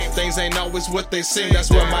Things ain't always what they seem, that's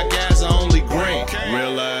why my guys are only green.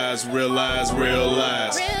 Realize, realize,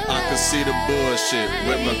 realize, I can see the bullshit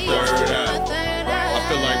with my third eye. I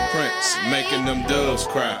feel like Prince, making them doves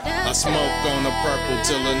cry. I smoke on the purple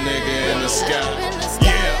till a nigga in the sky.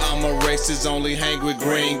 Yeah, I'm a racist, only hang with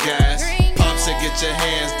green guys. Pop said get your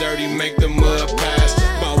hands dirty, make the mud pass.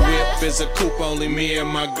 My whip is a coupe, only me and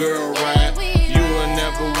my girl ride. You will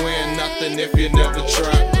never win nothing if you never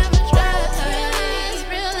try.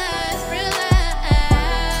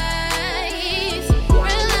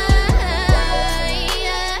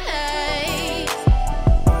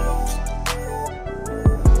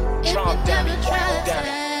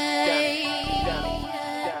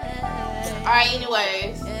 Alright,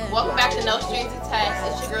 anyways, welcome back to No Strings Attached.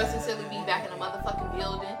 It's your girl Sincerely B back in the motherfucking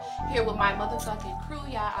building. Here with my motherfucking crew,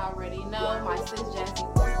 y'all already know. My sis Jazzy.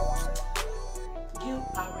 You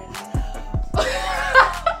already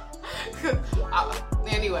know.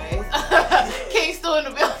 Anyways, King still in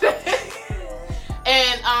the building.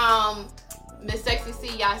 And Miss Sexy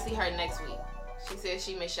C, y'all see her next week. She said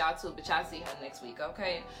she miss y'all too, but y'all see her next week,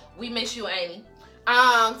 okay? We miss you, Amy.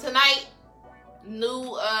 Tonight,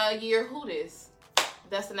 new year who this?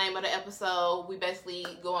 That's the name of the episode. We basically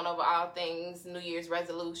going over all things New Year's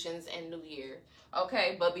resolutions and New Year.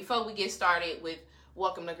 Okay, but before we get started with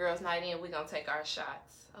Welcome to Girls Night In, we're gonna take our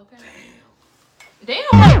shots. Okay. Damn,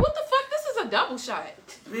 what the fuck? This is a double shot.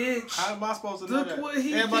 Bitch. How am I supposed to know that?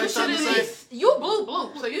 Everybody trying to say you blue,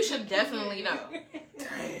 so you should definitely know.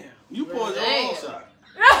 Damn. You poured your own shot.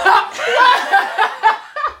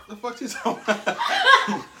 The fuck you talking about?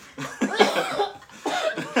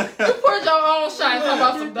 You poured your own shot and talking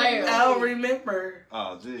about some damn. I don't remember.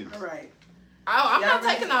 Oh, jeez. All right. I'm not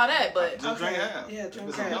taking all that, but just drink half. Yeah,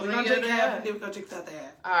 drink half. half. We're gonna drink half, and then we're gonna drink the other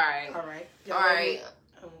half. All right. All right. All right.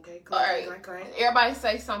 Okay. All right. Clank. Everybody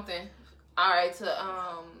say something. All right.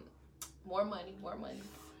 To more money.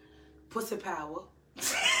 Pussy power.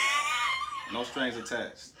 No strings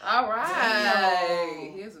attached. All right.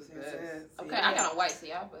 No. Here's what's good. Yes. Okay, I got a white, so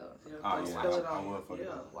y'all will. Oh, yeah. Spill it I on. will fuck it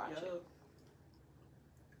up. Watch it.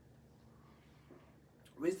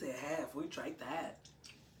 We said half. We drank that.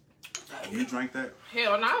 You drank that?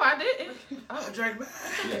 Hell no, I didn't. I drank mine.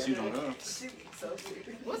 Yes, you drank that.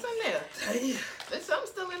 What's in there? Damn. There's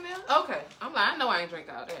something still in there? Okay. I'm like, I know I ain't drink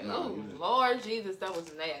all that. No, Oh, you didn't. Lord Jesus, that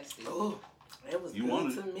was nasty. Oh, it was You good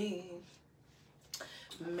wanted to me.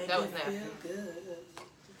 Make That was it nasty. feel good.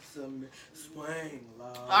 Some swing,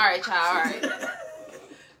 love. All right, child. All right.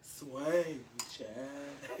 Swing,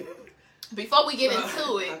 child. Before we get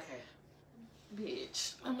into it, Okay.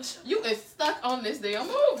 bitch, you is stuck on this damn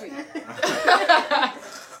movie.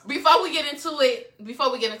 Before we get into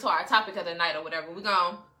our topic of the night or whatever, we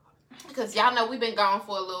gone, because y'all know we've been gone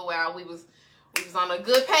for a little while. We was on a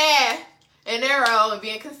good path and arrow and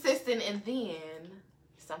being consistent, and then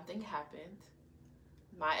something happened.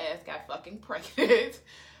 My ass got fucking pregnant,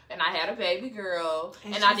 and I had a baby girl,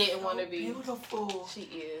 and I didn't want to be. Beautiful. She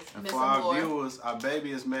is. And Miss for our Amore. viewers, our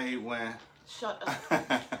baby is made when... Shut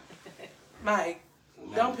up. Mike,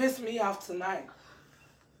 don't piss me off tonight.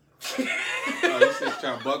 Oh, you said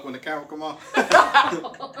trying to buck when the camera come on?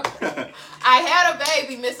 I had a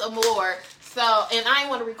baby, Miss Amore. So, and I didn't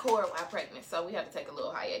want to record while pregnant, so we had to take a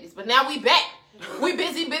little hiatus. But now we back. We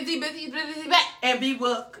busy back. And be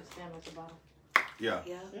book. Stand at the bottom. Yeah.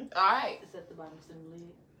 Yeah. All right. It's at the bottom, it's in the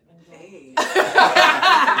lid. Hey.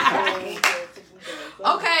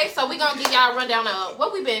 Okay, so we're going to give y'all a rundown of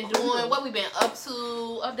what we've been doing, what we've been up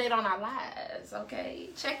to, update on our lives,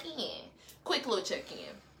 okay? Check in. Quick little check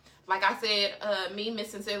in. Like I said, me,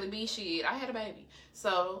 Miss Sincerely B, I had a baby.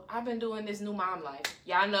 So I've been doing this new mom life.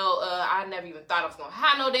 Y'all know I never even thought I was going to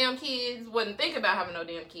have no damn kids. Wasn't thinking about having no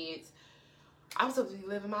damn kids. I was supposed to be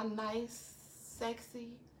living my nice,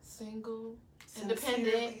 sexy, single,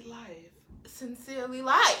 independent, sincerely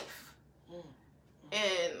life.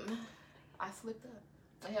 And I slipped up.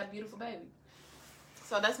 I had a beautiful baby.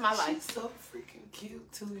 So that's my life. She's so freaking cute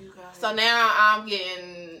too, you guys. So now I'm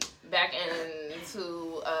getting back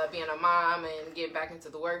into being a mom and getting back into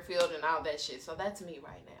the work field and all that shit. So that's me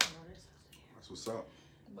right now. That's what's up.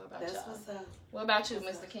 What about That's y'all? what's up. What about you,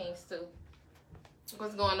 Mr. Kings, too?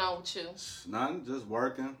 What's going on with you? Nothing, just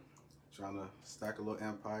working. Trying to stack a little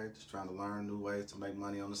empire. Just trying to learn new ways to make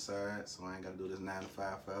money on the side. So I ain't got to do this 9 to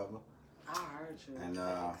 5 forever. I heard you. And,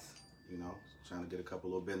 you know, trying to get a couple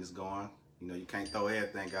little business going. You know, you can't throw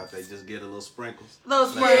everything out there. Just get a little sprinkles.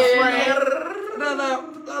 Little Yeah.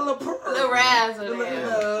 Little razzle. Little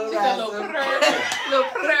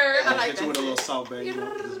I like Hit you with a that. little salt, baby.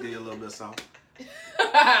 Just give you a little bit of salt.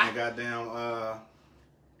 And goddamn,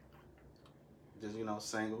 just, you know,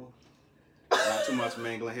 single. Not too much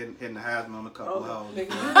mingling, hitting the Heisman on a couple Oh, of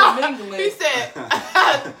nigga, hoes. you been mingling. He said,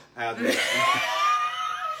 Heisman.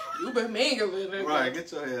 you been mingling. Nigga. Right,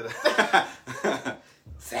 get your head up.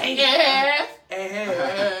 Say Yeah.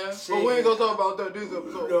 Yeah. But we ain't gonna talk about that this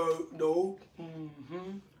episode. No.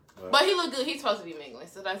 Mm-hmm. But he look good. He's supposed to be mingling,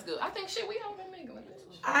 so that's good. I think shit, we all been mingling.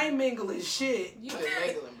 Bitch. I ain't mingling shit. You been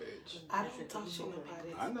mingling, bitch. I don't talk to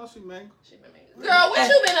nobody. I know she mingle. She been mingling. Girl, what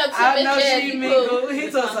you been up to, I Miss know she Jazzy mingle. Pooh?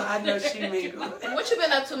 He told her I know she mingle. What you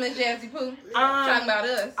been up to, Miss Jazzy Pooh? Talking about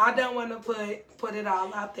us. I don't want to put it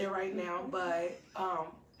all out there right now, but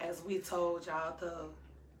as we told y'all, the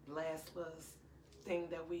last was thing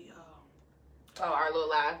that we Oh, our little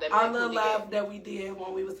live. our little live that we did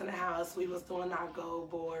when we was in the house, we was doing our goal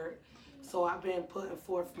board. So I've been putting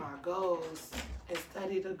forth my goals and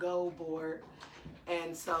study the goal board,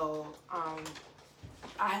 and so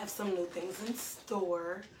I have some new things in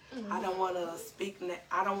store. Mm-hmm. I don't want to speak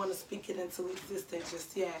it into existence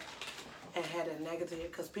just yet and had a negative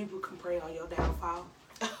because people can pray on your downfall.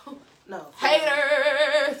 No.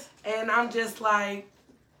 Haters. And I'm just like,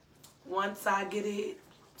 once I get it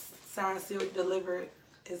signed, sealed, delivered,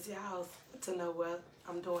 it's y'all to know what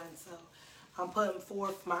I'm doing. So I'm putting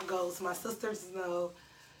forth my goals. My sisters know,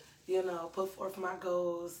 put forth my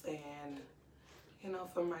goals and,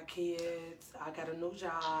 for my kids. I got a new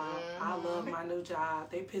job. I love my new job.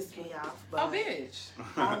 They piss me off, but Oh, bitch.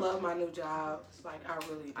 I love my new job. Like, I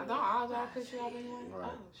really do. I don't all job piss you off anyway. Right.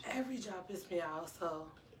 Every job piss me off, so.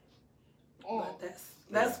 Oh. But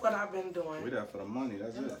that's what I've been doing. We there for the money,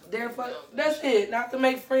 that's it. That's it. Not to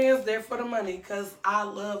make friends, there for the money. Because I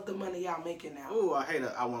love the money y'all making now. Ooh,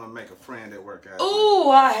 I want to make a friend at work. They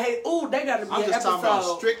got to be I'm an just talking about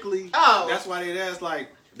episode. strictly. Oh. That's why they ask, like,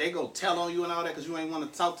 they go tell on you and all that because you ain't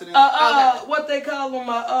want to talk to them. Okay. What they call them,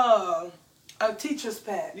 a teacher's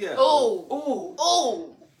pet. Yeah. Ooh. Ooh.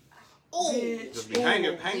 Ooh. Ooh. Bitch. Just be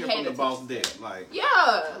hanging We from hate the it. boss dick. Like, Yeah.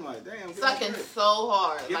 I'm like, damn. get Sucking my drink. so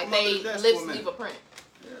hard. Get Like them under they the desk lips for a minute. leave a print.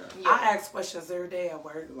 Yeah. I ask questions every day at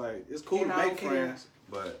work. Like, it's cool And to I make don't care. friends,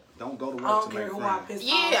 but don't go to I work don't to care make who I friends. piss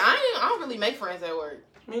Yeah, off. I don't really make friends at work.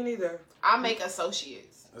 Me neither. I make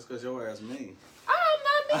associates. That's because your ass mean.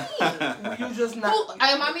 I'm not mean. You just Who, not.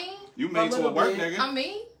 am I mean? You mean to a little work bit. nigga. I'm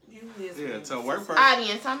mean. You is Yeah, mean. to a work person.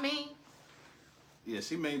 Audience, I mean. Yeah,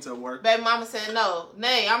 she mean to a work. Baby mama said no.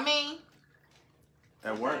 Nay, I mean.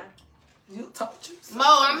 At work. You talk to Mo,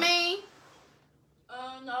 I mean.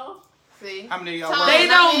 No. See? How many of y'all Tom. work? They I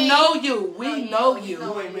don't mean- know you. We No, know you you.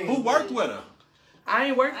 know me. Who worked with her? I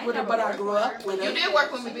ain't worked I with her, never but I worked grew with up her. with her. You did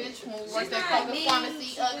work with me, bitch, when we worked She's at not Coca mean.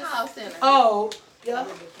 Pharmacy call center. Oh, yeah.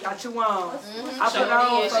 Got you on. Mm-hmm. I put her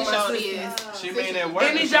on for She my showed sister. is. She mean at work.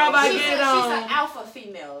 Any job I She's get an on, alpha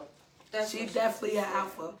female. That's she what she definitely an is.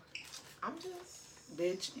 alpha. I'm just.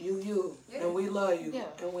 Bitch, you. Yeah. And we love you. Yeah.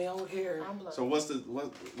 And we don't care. I'm blood. So what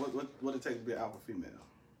it take to be an alpha female?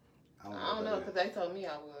 I don't know, what because that they told me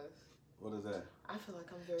I was. is. What is that? I feel like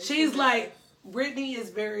I'm very. She's submissive. like, Brittany is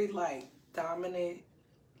very, like, dominant.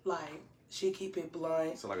 Like, she keep it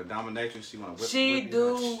blunt. So like a dominatrix, she want to whip. She whip you,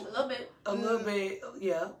 do like, A little bit. a little bit,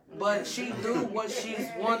 yeah. But she do what she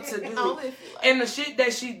want to I'm do. with you. And the shit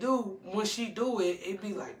that she do, when she do it, it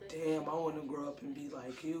be like, damn, I want to grow up and be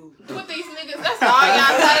like you. With these niggas, that's all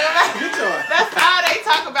y'all talk about. Get your- That's all they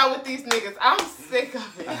talk about with these niggas. I'm sick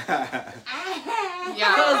of it.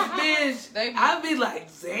 Y'all. Cause bitch, They be- I be like,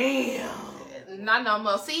 damn. Not no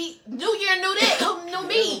more. See, New Year, new that, new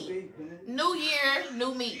me. New year,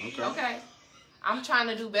 new me. Okay. Okay. I'm trying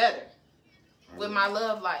to do better with my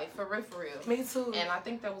love life, for real, for real. Me too. And I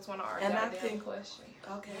think that was one of our And I goddamn think- questions.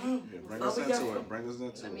 Okay. Yeah, bring us into it. Bring us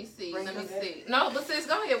into Let me it. see. Bring Let me us in. see. No, but sis,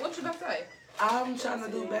 go ahead. What you about to say? I'm trying to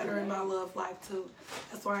do better in my love life too.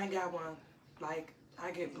 That's why I ain't got one. Like,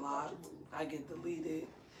 I get blocked. I get deleted.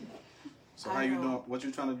 So I how you know. doing? What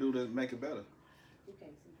you trying to do to make it better?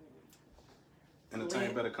 Entertain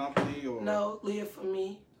Live. better company or No, live for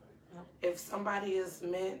me. If somebody is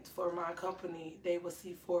meant for my company, they will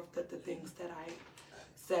see forth that the things that I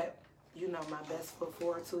set, my best foot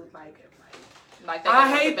forward to. Like Like they I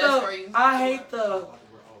want hate the best for you. I hate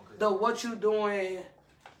the what you doing.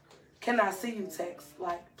 Can I see you text?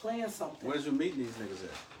 Like playing something. where's you meeting these niggas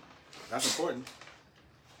at? That's important.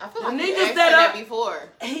 I feel The like you niggas asked that that are- before.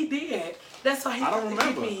 He did. That's why he I don't tried to get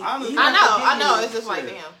remember. me. Honestly. He I tried to know, get I know. me. It's just like, Shit.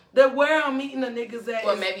 damn. The where I'm meeting the niggas at.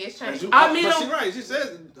 Well, is- maybe it's changed. I mean, but I'm- she right. She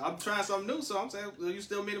said I'm trying something new, so I'm saying, will you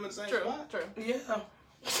still meet him in the same True, spot? true. Yeah.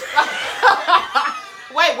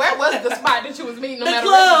 Wait, where was the spot that you was meeting? No The matter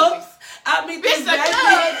clubs. I mean, Bitch, the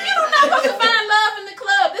club. You do not supposed to find love in the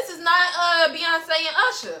club. This is not Beyonce and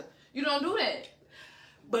Usher. You don't do that.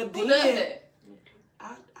 But Who does then that?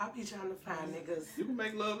 I I be trying to find niggas. You can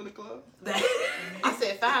make love in the club. I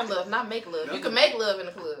said find love, not make love. You can make love in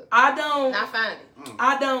the club, I don't. not find it.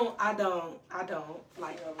 I don't.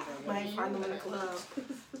 Like, I might find them in the club.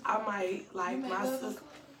 I might, like, my sister.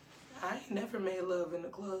 I ain't never made love in the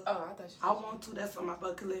club. Oh, I thought I want to. That's on my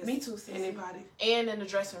bucket list. Me too, sis. Anybody? And in the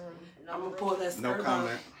dressing room. I'm going to pull that skirt No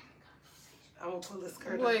comment. I'm going to pull that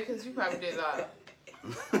skirt Boy, up. because you probably did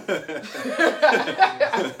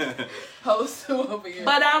host over here.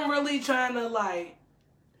 But I'm really trying to, like,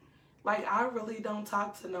 I really don't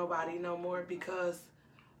talk to nobody no more because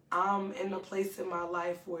I'm in a place in my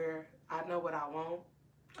life where I know what I want.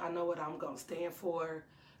 I know what I'm going to stand for.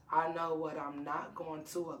 I know what I'm not going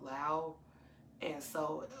to allow. And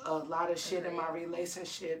so a lot of shit in my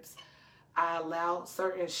relationships, I allow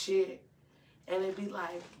certain shit. And it'd be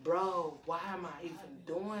like, bro, why am I even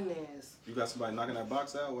doing this? You got somebody knocking that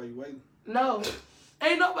box out while you waiting? No.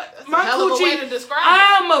 Ain't nobody. That's My a hell of a way coochie. to describe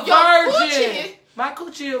I'm a Your virgin. coochie. My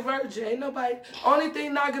coochie a virgin. Ain't nobody. Only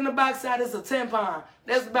thing knocking the box out is a tampon.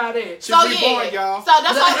 That's about it. She So reborn, yeah, y'all. so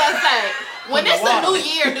that's what I was gonna say. When it's a Water. new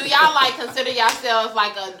year, do y'all like consider yourselves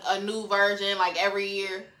like a new virgin like every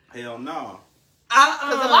year? Hell no.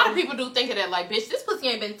 Because a lot of people do think of that like, bitch, this pussy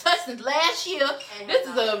ain't been touched since last year.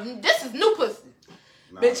 This is new pussy.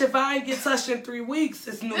 No. Bitch, if I ain't get touched in 3 weeks,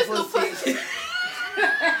 it's new This new pussy. pussy. Say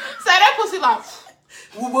that pussy like.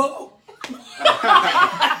 Whoa.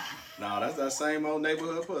 No, that's that same old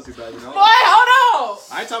neighborhood pussy, baby. No? Boy, hold on.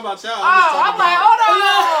 I ain't talking about y'all. I'm like,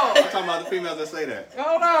 hold I'm talking about the females that say that. on.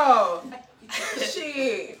 Hold on.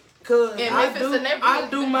 Shit. Cause In I Memphis and everything.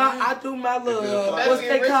 do my little, Better what's be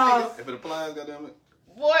they rich call? If it applies, goddammit.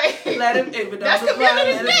 Boy. Let him, if it That's don't apply,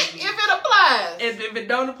 community let stick it, if it applies. if it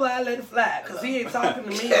don't apply, let it fly. Cause he ain't talking to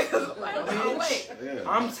me. Like, oh, wait. Yeah.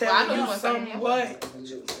 I'm Well, I telling know you you wasn't something, talking what?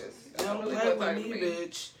 to Don't really play wasn't with me, talking to me.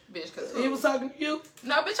 bitch. Bitch, cause He was talking to you.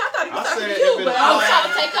 no, bitch, I thought he was I talking said to you, if it but I was applies-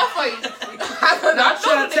 trying to take up for you. I'm Not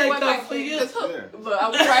trying to take up for you. Yeah.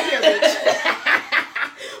 Look, we right here,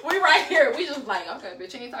 bitch. We right here. We just like, okay,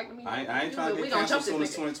 bitch, you ain't talking to me. I ain't trying to We get gonna canceled jump as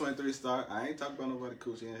this soon as nigga. 2023 start. I ain't talking about nobody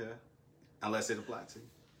coochie in here. Unless it applies to you.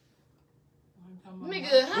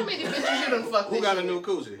 Nigga, how many bitches you done fucked Who this got a year? new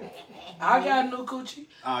coochie? I got a new coochie.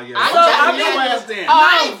 Oh, yeah. I I'm got taking a your new- ass then. Oh,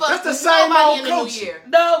 I ain't fucked That's the with same nobody old in the new coochie. year.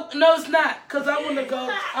 No, it's not. Cause I wanna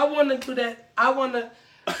go. I wanna do that. I wanna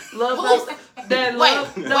love Who's- that Wait,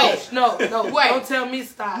 love. wait. No. Wait. Don't tell me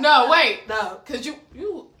stop. No, wait. No. Cause you,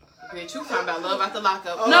 bitch, you talking about love after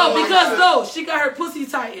lockup. Oh, No, my because God. no, she got her pussy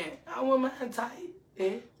tightened. I want mine tight. Yeah.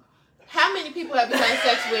 How many people have you had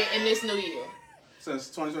sex with in this new year? Since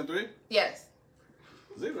 2023? Yes.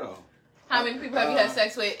 0. How many people have you had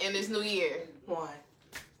sex with in this new year? One.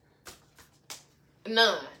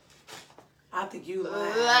 None. I think you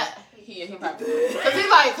lying. He probably.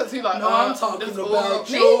 Cause he like. No, I'm talking this about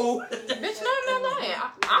me? you. Bitch, no, I'm not lying.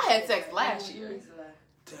 I had sex last year,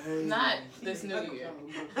 Dang. not this new year.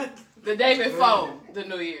 The day before the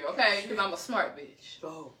new year, okay? Because I'm a smart bitch.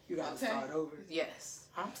 Oh, you gotta Okay. start over. Yes.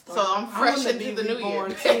 I'm So I'm fresh wanna into be the new year.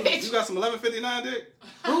 reborn, too. You got some 1159 dick?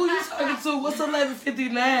 Who you talking to? What's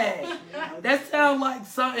 1159? That sounds like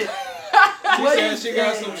something. She What said is she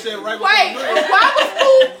got that? some shit right Wait, before the why was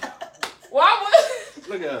who? Why was?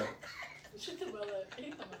 Look at her. She took my love. He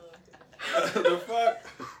took my love. The fuck?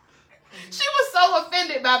 She was so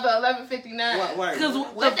offended by the 1159. Wait. Cause Oh,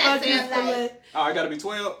 what What the that fuck is sound like? that? I gotta be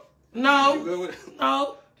 12? You No, good with it?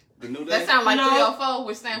 no, The new day? That sound like No. 304,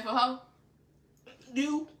 which stand for hoe.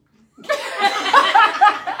 you.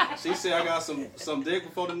 She said I got some dick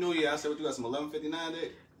before the new year. I said, what, you got some 1159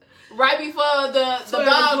 dick? Right before the 12 dog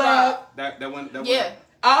o'clock. drop. That went. Yeah.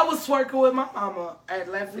 I was twerking with my mama at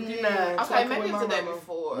 11:59. Okay, twerking maybe with it's the my day mama.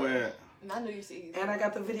 before. Where? Not New Year's Eve. And I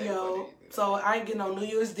got the video. So I ain't getting no New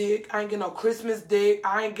Year's dick. I ain't getting no Christmas dick.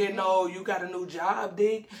 I ain't getting no you got a new job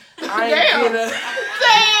dick. I ain't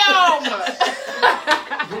Damn!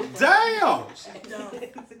 Damn!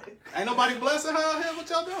 Ain't nobody blessing her out here? What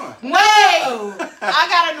y'all doing? Wait! I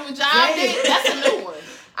got a new job, Damn. bitch. That's a new one.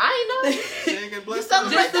 I ain't know. She ain't get blessed.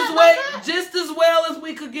 celebrate get just as well as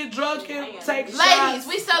we could get drunk and take Ladies, shots.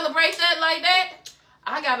 we celebrate that like that.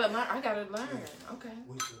 I gotta learn. Okay.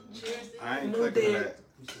 I ain't New clicking dick. that.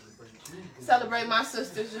 Celebrate my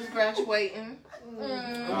sisters just graduating.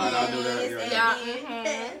 Alright, I'll do that. Yeah.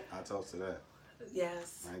 Yeah. I talk to that.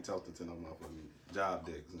 Yes. I ain't talking to no motherfucking job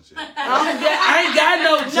dicks and shit. I ain't got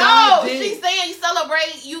no No, job dick. she's saying you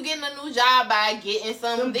celebrate you getting a new job by getting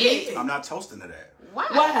some Some dick. dick. I'm not toasting to that. Why?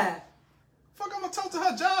 Why? Fuck, I'm gonna toast to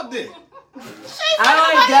her job dick. She ain't I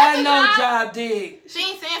fucking ain't got somebody at no the job dick. She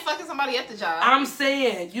ain't saying fucking somebody at the job. I'm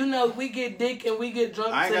saying, you know, we get dick and we get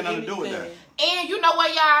drunk. I ain't to got nothing to do with anything. And you know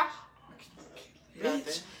what, y'all?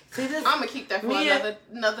 Bitch. See this? I'm gonna keep that for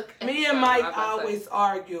another. Me and Mike always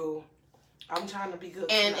argue. I'm trying to be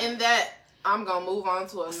good. And in that, I'm gonna move on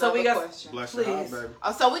to another question. Bless your heart, Please. baby.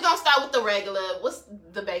 So we're gonna start with the regular. What's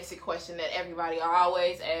the basic question that everybody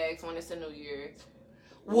always asks when it's a New Year?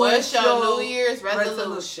 What's your New Year's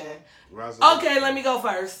resolution? Okay, let me go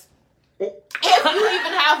first. If you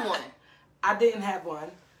even have one. I didn't have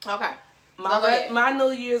one. Okay. My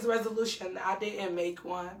New Year's resolution, I didn't make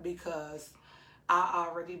one because I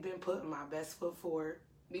already been putting my best foot forward.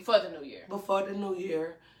 Before the New Year. Before the New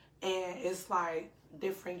Year. And it's like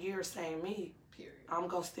different years, same me. Period. I'm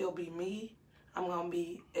going to still be me. I'm going to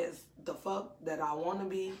be as the fuck that I want to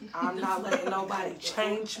be. I'm not letting nobody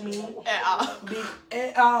change me. At all.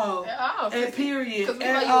 At all. At all. And period. Because we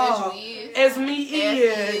At know all. you As me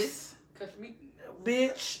is. Cause me.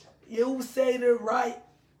 Bitch, you say the right.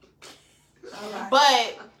 All right.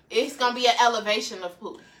 But it's gonna be an elevation of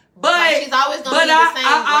Pooh. But like she's always gonna be the same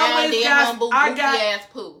grounded, humble, goofy ass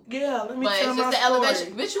Pooh. Yeah, let me but tell it's my just the story.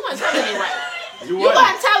 elevation. Bitch, you weren't telling it right. You You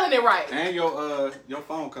weren't telling it right. And your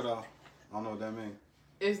phone cut off. I don't know what that means.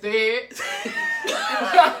 It's dead.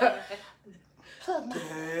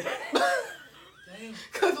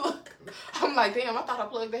 Cause look, I'm like, damn, I thought I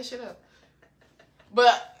plugged that shit up.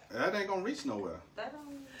 But That ain't gonna reach nowhere. That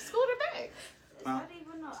don't. scoot it back. Huh? Not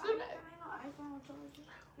even know. Scoot it I back. ain't no iPhone charger.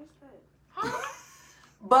 What's that? Huh?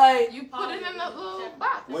 But You put it in the little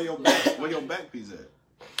box. Where your back piece at?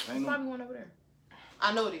 There's Ain't no. probably one over there.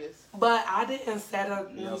 I know it is. But I didn't set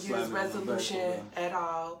a New Yeah, Year's slide me on my back, resolution at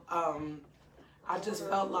all. I just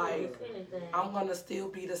felt like I'm gonna still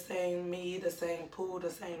be the same me, the same Pooh, the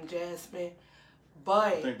same Jasmine. I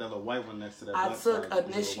But think that little white one next to that. I black took side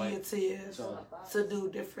is a little white. initiative So- to do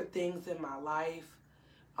different things in my life.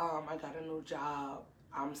 I got a new job.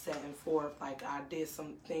 I'm setting forth, like I did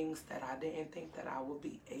some things that I didn't think that I would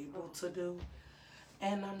be able to do.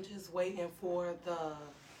 And I'm just waiting for the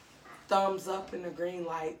thumbs up and the green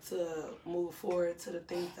light to move forward to the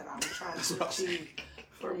things that I'm trying to achieve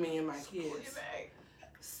for me and my kids.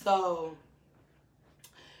 So,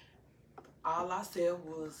 all I said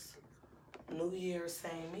was, New Year,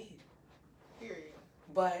 same me. Period.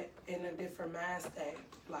 But in a different mind state.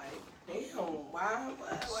 Like, damn, why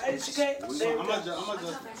did she get I'm there? gonna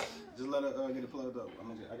just let her get it plugged up.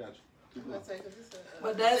 I got you. Keep going.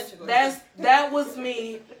 But that was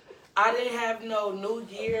me. I didn't have no New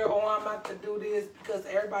Year, I'm about to do this because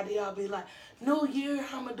everybody else be like, New Year,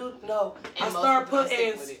 I'm gonna do no. And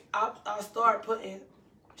I start putting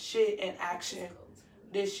shit in action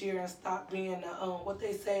this year and stop being the what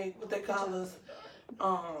they call us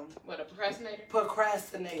What, a procrastinator?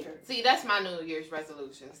 procrastinator. See, that's my New Year's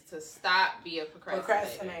resolutions, to stop being a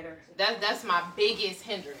procrastinator. That's my biggest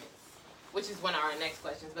hindrance, which is one of our next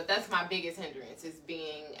questions. But that's my biggest hindrance, is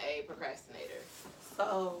being a procrastinator.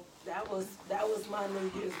 So that was my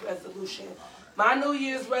New Year's resolution. My New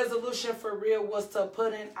Year's resolution for real was to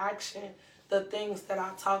put in action the things that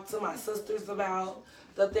I talk to my sisters about,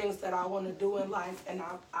 the things that I want to do in life, and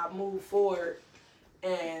I move forward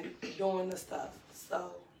and doing the stuff.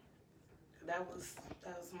 So that was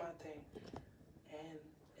my thing.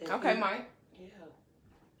 And Okay, Mike.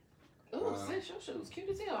 Yeah. Ooh, sis, your shoes cute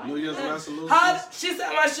as hell. New Year's resolution. She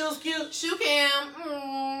said my shoes cute. Shoe cam.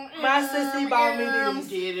 My sissy bought me these.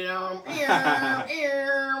 Get it on.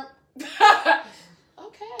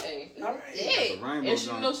 Okay. All right. Yeah. The rainbow And she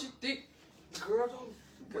joint. know she thick. Girl, don't.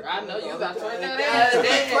 Girl, I know you got to twerk that Yeah.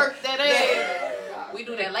 ass. Twerk that ass. We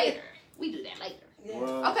do that later. Yeah.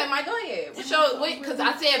 Well, Okay, Mike, go ahead. Because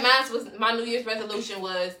I said my New Year's resolution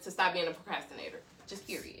was to stop being a procrastinator. Just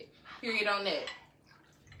period. Period on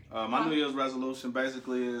that. my New Year's resolution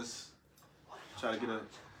basically is trying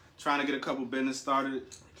to get a couple business started,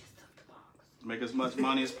 make as much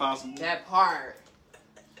money as possible, That part.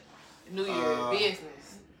 New Year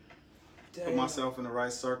business. put myself in the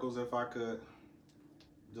right circles if I could,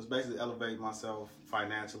 just basically elevate myself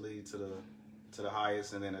financially to the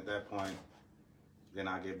highest, and then at that point, then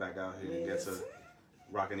I get back out here and get to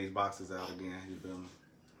rocking these boxes out again. You feel me?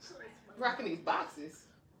 Rocking these boxes.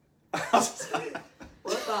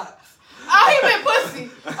 What box? Oh, he meant pussy.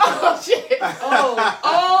 Oh, shit.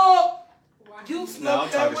 Oh, you No, I'm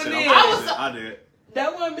snuck that talking one shit. in. I did.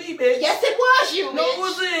 That wasn't me, bitch. Yes, it was you, No, bitch. it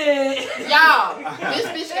wasn't. Y'all, this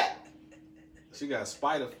bitch got... She got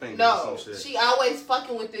spider fingers No, or some shit. she always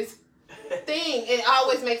fucking with this thing. It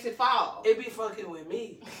always makes it fall. It be fucking with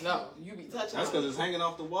me. No, you be touching That's it. because it's hanging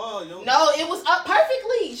off the wall, yo. No, it was up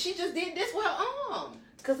perfectly. She just did this with her arm.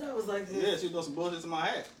 Cause I was like Yeah, this. she doing some bullshit to my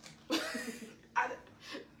hat.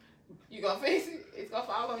 You gonna face it? It's gonna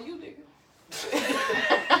fall on you, nigga.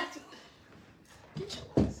 Get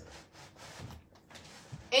your ass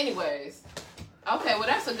Anyways. Okay, well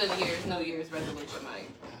that's a good New Year's resolution, Mike.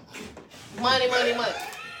 Money, money, money.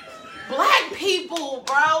 Black people,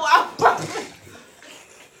 bro. I promise.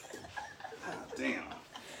 Damn.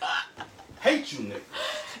 Hate you, nigga.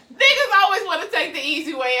 Niggas always want to take the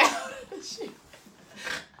easy way out.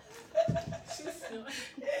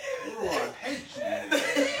 Oh, I hate you,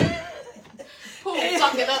 nigga. Who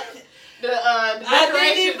fucking up the I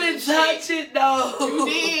didn't even shit. touch it though. You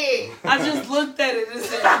did. I just looked at it and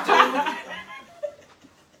said, dude.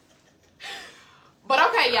 But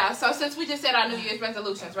okay, y'all. So since we just said our New Year's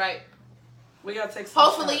resolutions, right? We gotta take some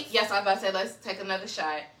Hopefully, shots. yes, I was about to say let's take another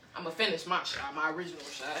shot. I'm gonna finish my shot, my original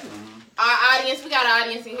shot. Mm-hmm. Our audience, we got an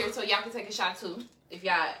audience in here, so y'all can take a shot too, if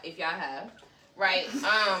y'all have, right?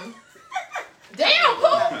 Damn,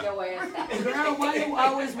 Pooh. Your ass out. Girl, why you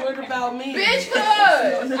always worried about me? Bitch,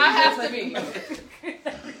 cuz I have to be.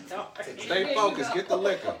 Stay focused. Get the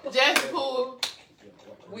liquor. Jess Pooh,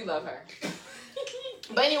 we love her.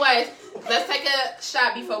 But anyways, let's take a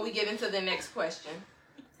shot before we get into the next question.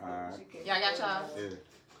 All right. Y'all got y'all? Yeah.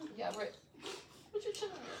 Yeah, what you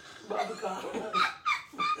chewing? Bubblegum.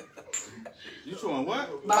 You chewing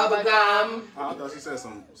what? Bubba gum. Oh, I thought she said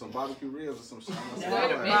some barbecue ribs or some shit. Wait a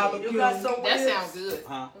minute. Barbecue. You got some That whips? sounds good.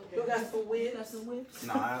 Huh? You got some whips?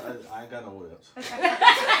 No, I ain't got no whips.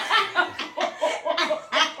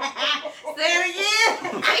 Say it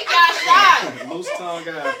again. Take y'all shot. Loose tongue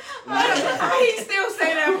guy. He still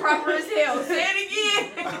say that proper as hell. Say it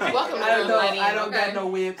again. Welcome to I don't Real know. Lady, I don't okay? got no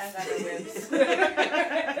whips. I got the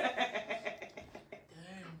whips.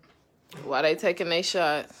 While they taking their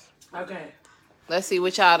shots, Okay. let's see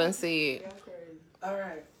what y'all done see. All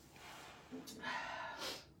right.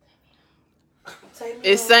 Take me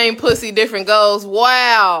It's on. same pussy, different goals.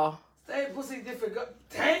 Wow. Same pussy, different.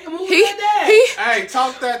 Damn, who He, said that? he, Hey,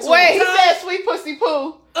 talk that to wait, he him. said sweet pussy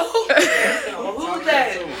poo. Who's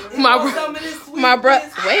that? You My want bro- some of this my bro-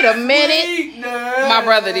 sweetness? wait a minute. Sweetness. My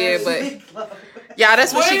brother did, but yeah,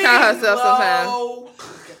 that's what she call herself sometimes.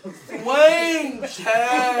 Wayne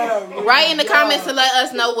Child. Write in the comments to let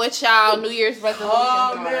us know what y'all New Year's resolutions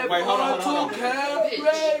Oh, are. man, Wait, hold on.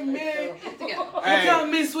 You got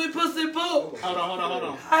me sweet pussy poo. Hold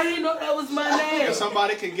on. I didn't know that was my name. If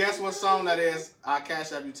somebody can guess what song that is, I'll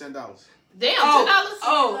cash up you $10. Damn, $10.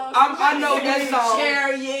 I know that song.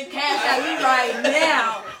 Chariot, cash out me right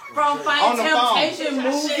now. From On Fight the phone. Temptation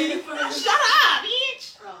movie. Shut up, bitch.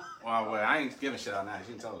 Well, I ain't giving shit out now.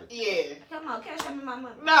 She told it. Yeah. Come on, cash out me my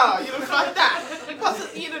money. No, you done fucked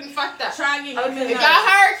up. You done fucked up. Try again. Okay. If y'all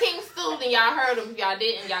heard King Stu, then y'all heard him. If y'all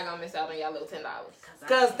didn't, y'all gonna miss out on y'all little $10.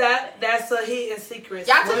 Cause that's a hidden secret.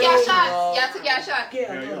 Y'all took y'all shots. Y'all took y'all shots. Yeah, a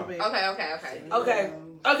There you little go. bit. Okay.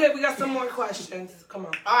 Okay, we got some more questions. Come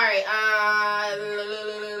on. All right.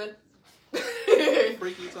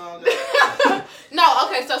 Freaky song. No,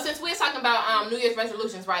 okay. So since we're talking about New Year's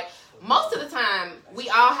resolutions, right? Most of the time, we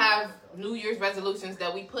all have New Year's resolutions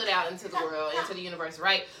that we put out into the world, into the universe,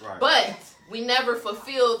 right? Right. But we never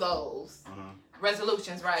fulfill those Mhm.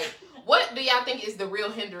 resolutions, right? What do y'all think is the real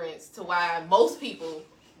hindrance to why most people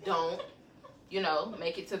don't,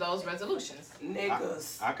 make it to those resolutions?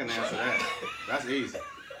 Niggas. I can answer that. That's easy.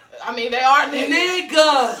 I mean, they are niggas.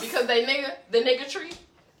 Niggas. Because they the nigga tree.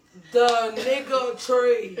 The nigga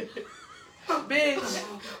tree. Bitch.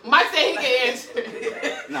 Mike said he can answer.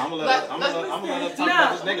 No, I'm gonna let her talk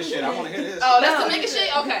about this nigga shit. I want to hear this. Oh, that's the nigga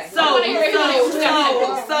shit? Okay. So, I wanna hear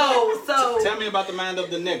it. so. Tell me about the mind of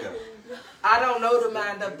the nigga. I don't know the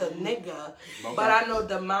mind of the nigga, but I know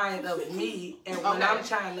the mind of me. And when Okay. I'm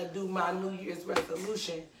trying to do my New Year's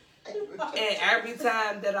resolution, and every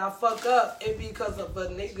time that I fuck up, it because of a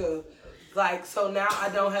nigga. Like, so now I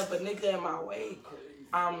don't have a nigga in my way.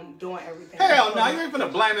 I'm doing everything. Hell no, you ain't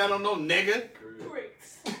finna blame that on no nigga.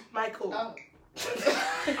 Michael. Oh.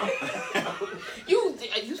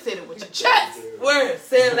 You said it with your chest. Word,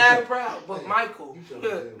 say it loud and proud. But Michael, you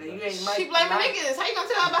ain't Michael. She blaming niggas. How you gonna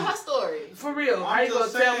tell her about her story? For real. How I'm you gonna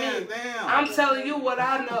just tell saying, me? damn. I'm telling you what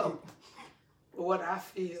I know. What I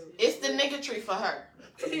feel. It's the nigga tree for her.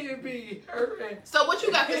 It be hurting. So what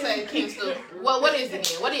you got to say, King Stu? Well, what is it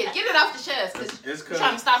then? What is it? Get it off the chest. Cause It's you're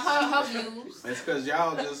trying to cause stop her views. it's cause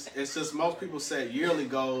y'all it's just most people set yearly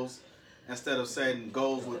goals instead of setting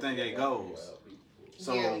goals within their goals.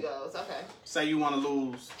 So Yearly goes. Okay. say you want to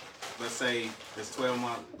lose, let's say it's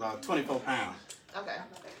 24 pounds. Okay.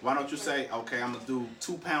 Why don't you say, okay, I'm gonna do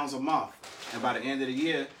 2 pounds a month, and by the end of the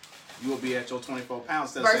year, you will be at your 24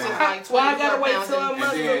 pounds. Instead of Versus saying, like Why I gotta 24 wait pounds till in- I'm and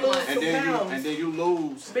muscle then to lose and then some pounds? and then you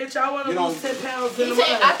lose. Bitch, I want to You don't- lose 10 pounds in He a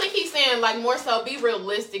said, I month. think he's saying like more so be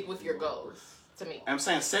realistic with your goals. To me. I'm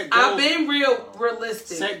saying set I've goals. been real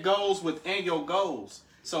realistic. Set goals within your goals.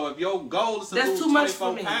 So if your goal is to That's lose too much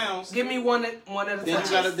for 24 me. pounds, Give me one at a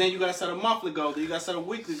time. then you gotta set a monthly goal. Then you gotta set a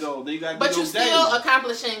weekly goal. Then you gotta. But do you your still daily.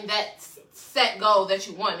 accomplishing that set goal that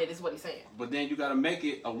you wanted, is what he's saying. But then you gotta make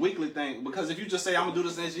it a weekly thing because if you just say I'm gonna do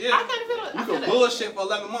this next year, I kind of feel it. you can bullshit for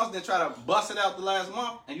 11 months, then try to bust it out the last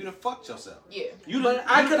month, and you done fucked yourself. Yeah. But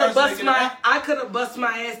I could have bust my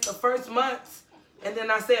ass the first month, and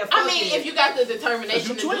then I said, fuck I mean, it. if you got the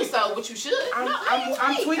determination to do tweak. so, which you should.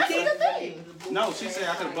 I'm tweaking. That's a good thing. No, she said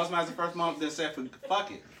I could have bust my ass the first month, then said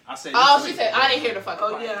fuck it. I said. Oh, you she tweak. said I didn't hear the fucking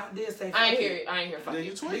Oh part. yeah, I did say. I ain't fuck hear it. it. I ain't hear fucking. Then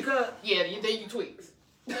you tweak. Because Yeah, then you tweaks.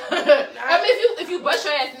 I mean, if you bust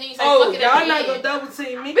your ass and then you say fuck it at y'all the not end. gonna double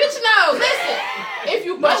team me. Bitch, no, listen. If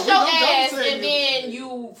you bust we your don't double ass team and you. then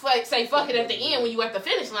you say fuck it at the end when you at the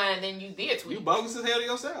finish line, then you did tweet. You bogus as hell to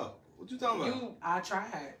yourself. What you talking about? I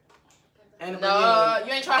tried. And No,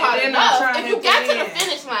 you ain't trying And hard then I enough. tried If you at got the to the end.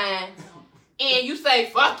 finish line and you say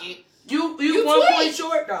fuck it, you You 1 point tweaked.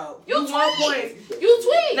 short though. you You 1 tweet. point. You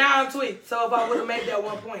tweet. Now I'm tweaked. So if I would have made that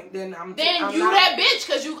 1 point, then I'm Then you not, that bitch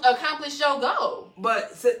because you accomplished your goal.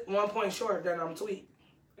 But sit 1 point short, then I'm tweaked.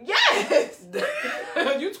 Yes.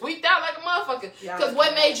 You tweaked out like a motherfucker. Yeah, Because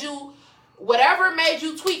whatever made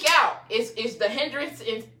you tweak out is the hindrance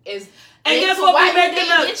is. And guess to what why we you making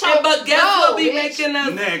didn't us? get your But guess goal, what we bitch. making us?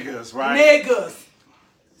 Niggas, right? Niggas.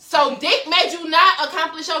 So dick made you not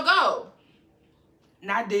accomplish your goal.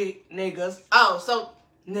 Not dick. Niggas. Oh, so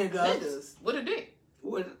Niggas. niggas with a dick.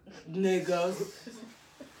 With niggas.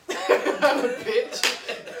 Bitch.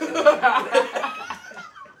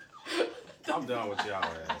 I'm done with y'all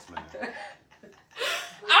ass, man.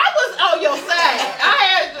 I was on your side.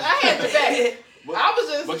 I had the back. I was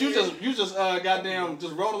just. But you just goddamn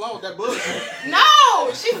just rolled along with that bullshit.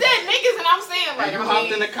 No, she said niggas, and I'm saying like You I hopped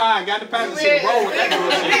mean, in the car and got the passenger seat and rolled with that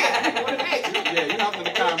bullshit. With a bitch. Yeah, you hopped in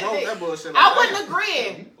the car and rolled with that bullshit. I wasn't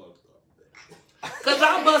agreeing. Cause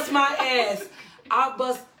I bust my ass.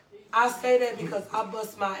 I say that because I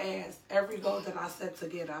bust my ass. Every goal that I set to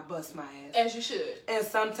get, I bust my ass. As you should. And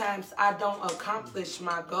sometimes I don't accomplish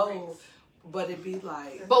my goal, but it be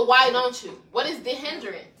like, But why don't you? What is the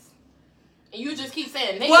hindrance? And you just keep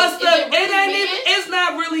saying niggas. what's Is the? it really It ain't men? even. It's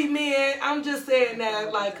not really men. I'm just saying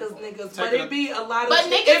that, like, cause niggas. But it be a lot of. But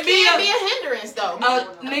niggas it can be a hindrance though.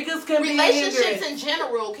 niggas can be a Relationships hindrance. in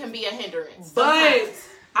general can be a hindrance. But sometimes.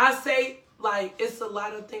 I say, like, it's a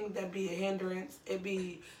lot of things that be a hindrance. It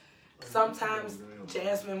be sometimes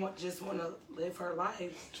Jasmine just want to live her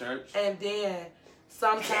life, Church. and then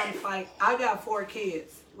sometimes like I got 4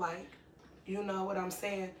 kids. Like, you know what I'm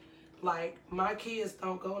saying? Like, my kids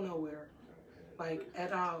don't go nowhere, like,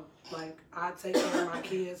 at all. Like, I take care of my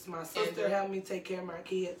kids. My sister helped me take care of my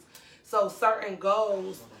kids. So certain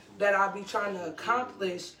goals that I be trying to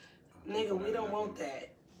accomplish, nigga, we don't want that.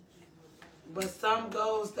 But some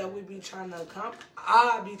goals that we be trying to accomplish,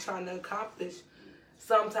 I be trying to accomplish,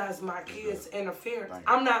 sometimes my kids interfere.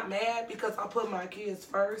 I'm not mad because I put my kids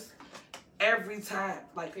first every time.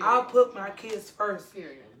 Like, I'll put my kids first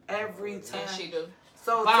Period. every time. And she do.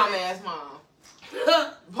 So Bomb ass mom.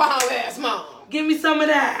 Bomb ass mom. give me some of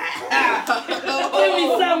that. Give me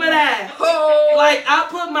some of that. Oh. Like, I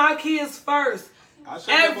put my kids first I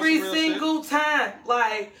should have every some real shit. single time.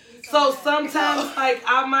 Like, so sometimes, like,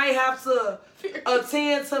 I might have to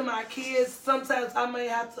attend to my kids. Sometimes I may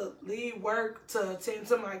have to leave work to attend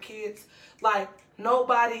to my kids. Like,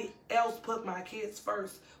 nobody else put my kids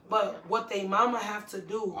first. But what they mama have to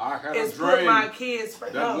do I had a is put dream my kids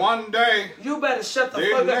first. That No, one day, you better shut the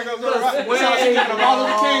these fuck up. niggas are 'cause right. That's how she got the Martin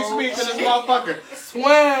Luther King speech to this motherfucker.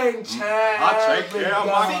 Swing, child. I take care of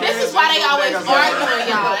my baby. kids. This is why they always Niggas arguing,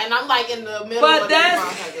 y'all, and I'm like in the middle But of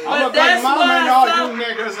that's- the I'm but gonna that's put mama why and all some- you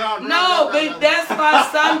niggas out. No, but that's why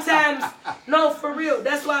sometimes, no, for real.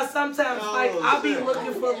 That's why sometimes, Oh, like, I be shit.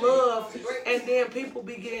 looking for love, and then people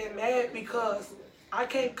be getting mad because I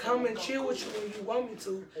can't come and chill with you when you want me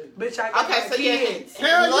to. Bitch, I got Okay, my so kids.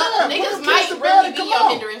 Hell look, yeah, put niggas the might kids to really bed, be come your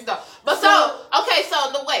on. hindrance though. But so okay,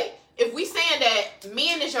 so the wait, if we saying that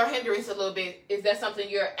men is your hindrance a little bit, is that something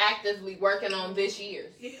you're actively working on this year?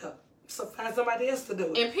 Yeah, so find somebody else to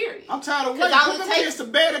do it. In period. I'm tired of 'Cause waiting. all Put it them takes- kids to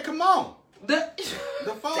bed and come on. The-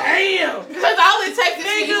 The fuck? Damn. Because all it takes is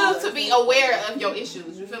for you Nigga. to be aware of your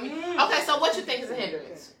issues. You feel me? Okay, so what you think is a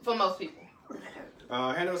hindrance for most people?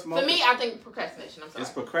 Hindrance For me, I think procrastination. I'm sorry.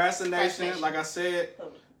 it's procrastination. Like I said,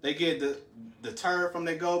 they get deterred from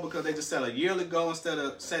their goal because they just set a yearly goal instead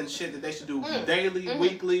of setting shit that they should do daily,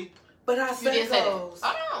 weekly. But I You said didn't say that. goals.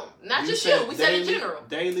 Hold on. Not just said you. We said in daily- general.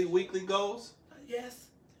 Daily, weekly goals. Yes.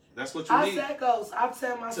 That's what you I need set goals. I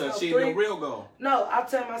tell to myself achieve 3. your real goal. No, I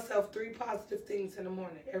tell myself 3 positive things in the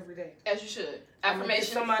morning every day. As you should. I'ma get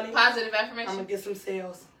Affirmation. some money. Positive I'm affirmation. gonna get some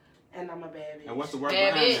sales. and I'm a bad bitch. And what's the word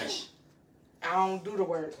Bad behind bitch. I don't do the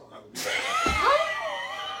work.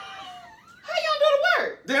 How you don't do the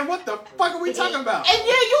work? Then what the fuck are we talking about? And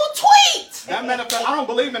yeah, you tweet. That manifest. I don't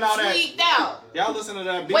believe in all that. Tweaked out. Y'all listen to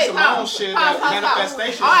that B. Wait, Simone pause, shit, pause, that pause,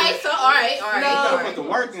 manifestation All right, shit. so all right. No. You all gotta right. put the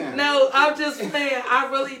work in. No, I'm just saying, I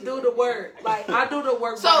really do the work. Like, I do the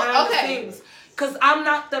work So, behind okay. the scenes. Because I'm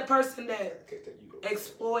not the person that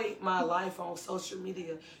exploit my life on social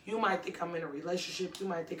media. You might think I'm in a relationship. You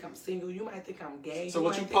might think I'm single. You might think I'm gay. So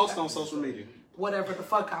what might you think post I'm- on social media? Whatever the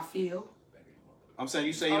fuck I feel. I'm saying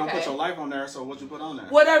you say you don't Okay. put your life on there, so what you put on there?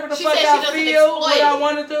 Whatever the She fuck said she I doesn't feel, what exploit I it.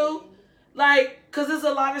 want to do. Like, because there's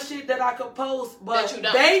a lot of shit that I could post, but That you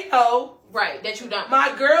don't. they know. Right, that you don't.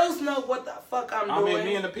 My girls know what the fuck I'm I doing. mean,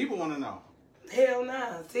 me and the people want to know. Hell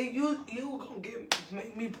nah. See, you gonna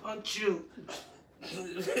make me punch you.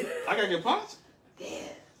 I gotta get punched? Yeah.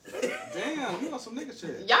 Damn, you on some nigga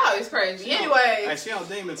shit. Y'all is crazy. Hey, Anyway. she on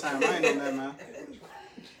demon time. I ain't on that, man.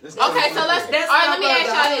 This Okay, so let's. I All right, let me my ask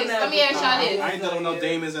brother. y'all this. Let me ask y'all this. ain't dealing with no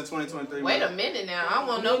demons in 2023. Wait a man. minute now. I don't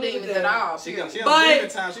want no Me demons neither. at all. She period. on But- demon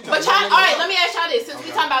time. She But y'all, all right, let me ask y'all this. Since we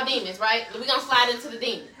talking about demons, right? We're gonna slide into the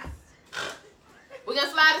demons. We're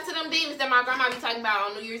gonna slide into them demons that my grandma be talking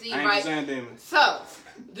about on New Year's Eve, I ain't right? saying demons. So,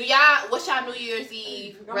 do y'all? What's y'all New Year's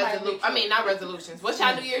Eve not resolutions. What's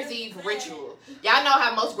y'all New Year's Eve ritual? Y'all know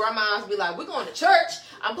how most grandmas be like, "We're going to church.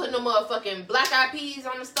 I'm putting them motherfucking black eyed peas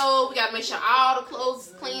on the stove. We gotta make sure all the clothes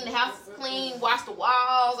is clean, the house is clean, wash the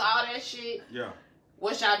walls, all that shit." Yeah.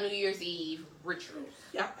 What's y'all New Year's Eve rituals?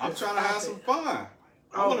 Yeah. I'm trying to have some fun.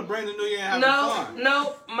 I want to bring the new year and have No, fun.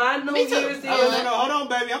 no, my New Me too. Year's Eve. No, hold on,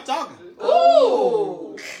 baby. I'm talking.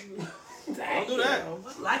 Ooh, Don't do that.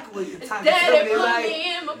 I like what you're talking to Daddy me put like.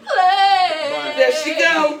 me in my place. But- There she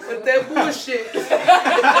go with that bullshit.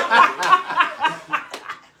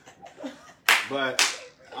 But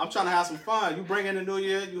I'm trying to have some fun. You bring in the new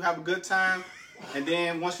year, you have a good time, and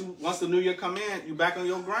then once the new year come in, you back on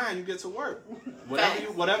your grind. You get to work.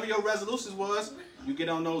 Whatever your resolutions was, you get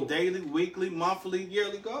on those daily, weekly, monthly,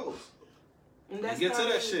 yearly goals. And that's You get to not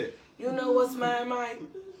that it. shit. You know what's mine, Mike?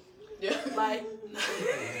 Yeah. Like,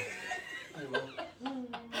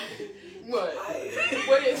 What?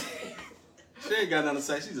 What is? She ain't got nothing to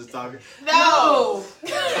say. She just talking. No.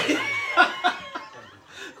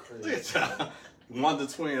 Look at y'all. One of the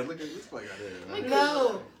twins. Look at this fuck out there. Man.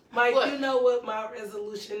 no. Mike, What? you know what my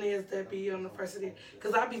resolution is that be on the first of the year?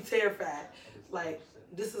 Because I be terrified. Like,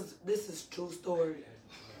 this is true story.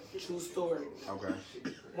 True story. Okay.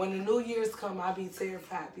 When the New Year's come, I be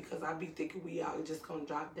terrified because I be thinking we all just gonna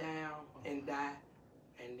drop down and die.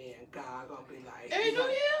 And then God gonna be like, Every New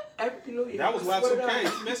Year? Every New Year. That was I swear to Y2K.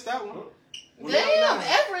 God. You missed that one.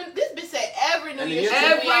 Damn, this bitch said every New And the Year. year-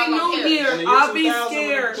 shit we all Every gonna New kill. Year, In the year I'll be 2000,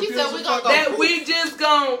 scared. She said we gonna go. That we just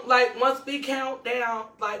gon' like once we count down,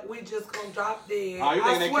 like we just gonna drop dead. Oh, you I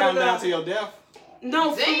think they swear count to down God. to your death?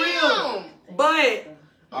 No, for real. Damn. But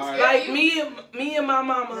All right. like me and my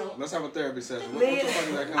mama, Let's have a therapy session. What man, the fuck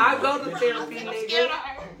is that coming I from? go to therapy, Scared nigga. of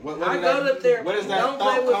her. What I did go that- to therapy. Where does that Don't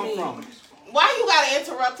thought play with come me. from? Why you gotta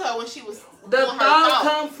interrupt her when she was The doing her thought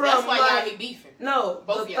come from, That's why like- y'all be beefing. No,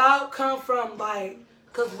 Both the y'all. thought come from like,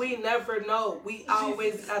 cause we never know. We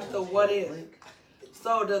always got the what if.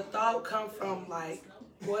 So the thought come from like,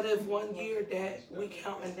 what if one year that we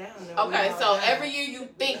counting down? And we Okay, all so die? every year you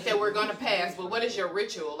think that we're gonna pass, but what is your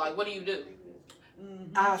ritual? Like, what do you do?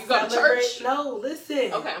 I You go to celebrate- church? No,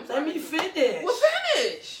 listen. Okay, I'm sorry. Let me finish. Well,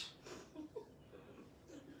 finish.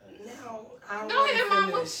 No, I don't Go wanna ahead,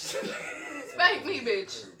 mama. finish. Spank me,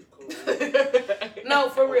 bitch. No,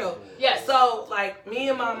 for real. Yes. So, like, me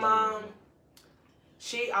and my mom,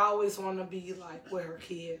 she always want to be, like, with her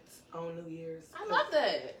kids on New Year's. I love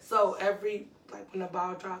that. So, like, when the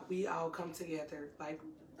ball drop, we all come together. Like,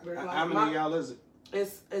 we're like How many of y'all is it?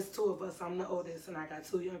 It's two of us. I'm the oldest, and I got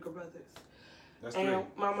two younger brothers. That's three. And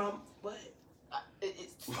my mom, what?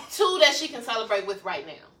 It's two that she can celebrate with right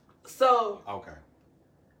now. So, Okay.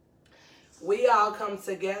 we all come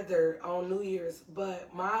together on New Year's,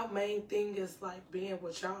 but my main thing is like being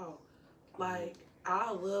with y'all. Like,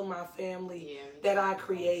 I love my family Yeah. that I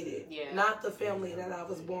created, Yeah. not the family that I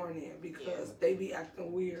was born in because they be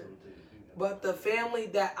acting weird. But the family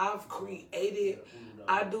that I've created,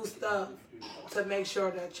 I do stuff to make sure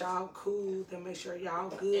that y'all cool, to make sure y'all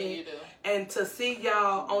good, Yeah, you do. and to see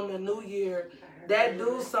y'all on the New Year, that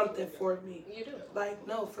do something for me. You do. Like,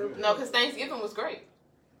 no, for real. No, because Thanksgiving was great.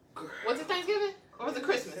 Was it Thanksgiving? Or was it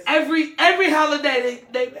Christmas? Every holiday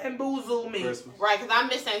they bamboozle me. Christmas. Right, because I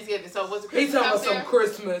missed Thanksgiving. So was it He Christmas? talking I about was some there?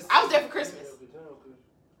 Christmas. I was there for Christmas.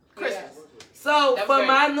 Christmas. So That was for great.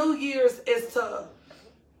 my New Year's is to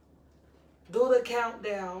do the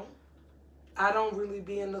countdown I don't really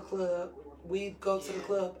be in the club. We go to the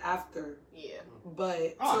club after. Yeah.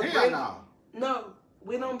 But Oh, hell no. No,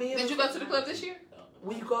 we don't be in Did the you go to the club this year?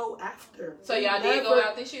 We go after. So y'all did go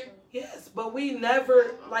out this year? Yes, but we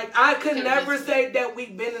never, like, I could Could've never been- say that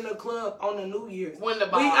we've been in a club on the New Year's. When the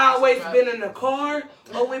We bars always drop. been in the car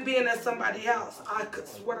or we been at somebody's house. I could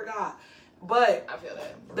swear to God. But I feel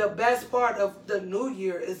that. the best part of the New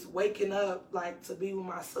Year is waking up, like, to be with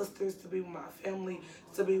my sisters, to be with my family,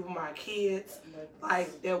 to be with my kids.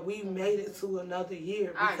 Like, that we made it to another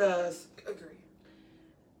year because Agree.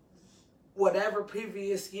 whatever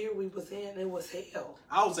previous year we was in, it was hell.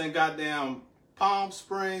 I was in goddamn Palm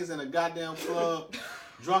Springs in a goddamn club,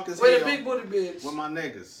 drunk as With hell, a big booty bitch. with my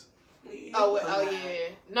niggas. Oh yeah.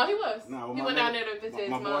 No, he was. No, with He my went down nigga- there to visit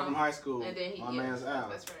my his boy mom. from high school. And then he, my yeah, man's Al.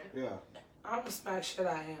 best friend. Yeah. I'm a smack shit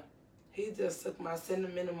out of him. He just took my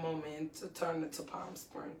sentimental moment to turn it to Palm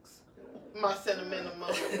Springs. My sentimental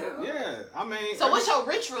moment. Yeah, I mean. So what's your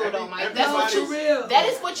ritual though, Mike? That's what you. real. That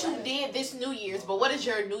is what you did this New Year's. But what is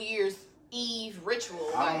your New Year's Eve ritual?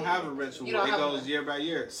 I don't have a ritual. You don't It have goes one. year by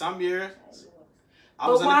year. Some years, I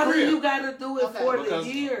But was in why the do crib you gotta do it Okay. for because,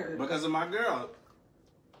 the year? because of my girl.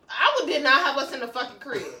 Did not have us in the fucking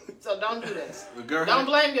crib. So don't do that. The girl. Don't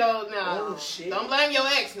blame your Oh, shit. Don't blame your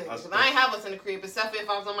ex nigga. 'Cause I ain't have us in the crib except if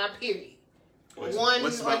I was on my period. Which- 1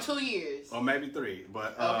 which is or about- 2 years. Or maybe 3,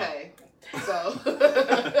 but Okay. So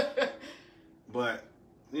but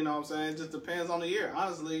you know what I'm saying? It just depends on the year.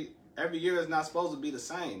 Honestly, every year is not supposed to be the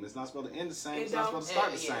same. It's not supposed to end the same. It It's not don't. supposed to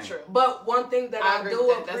start the yeah, same. true. But one thing that I I, agree do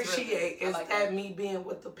with that. That's really appreciate good. I is like that that. me being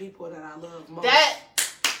with the people that I love most. That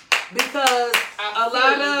because I a feel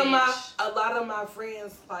lot you, of bitch. a lot of my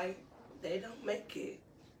friends, like, they don't make it,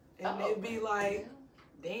 and they be like,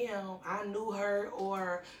 "Damn, I knew her,"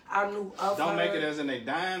 or "I knew of her." Don't make it as in they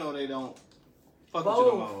dying or they don't fuck Both. with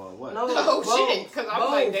you no more or what? No, oh both. shit. Because I was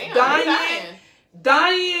Both. like, damn, dying, I'm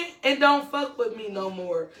dying, and don't fuck with me no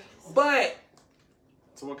more. But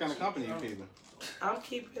So what kind of company you keeping? I'm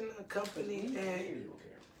keeping a company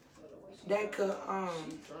that could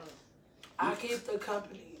I keep the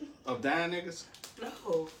company. Of dying niggas?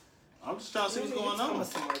 No. I'm just trying to see what's going on.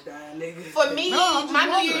 For me, No, I'm just my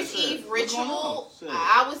New wondering, Year's shit. Eve What's going ritual, on? Shit.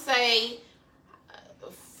 I would say,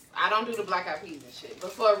 I don't do the black eyed peas and shit.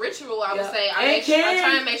 But for a ritual, I would Yeah. say I And Karen-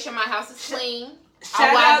 try and make sure my house is clean.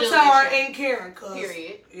 Shout Oh, I out do to this her shit. and Karen, cause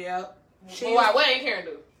Period. Yep. She Well, why? What ain't Karen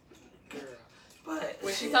do? but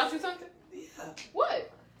When she taught you something? yeah.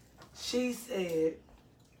 What? She said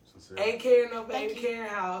Sincerely. ain't Karen over Thank in you. Karen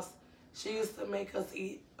house. She used to make us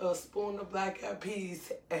eat a spoon of black eyed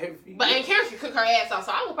peas every But day. Aunt Karen can cook her ass off,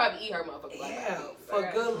 so I would probably eat her motherfucking black Yeah, eyed peas.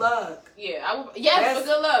 for good luck. Yeah, I would. Yes, That's- for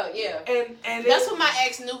good luck. Yeah. And That's it- what my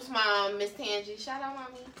ex Nuke's mom, Miss Tangy. Shout out,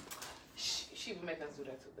 mommy. She would make us do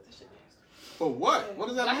that too, but that shit nasty. For what? What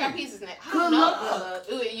does that Black eyed mean? peas is nasty. I Good don't know. luck.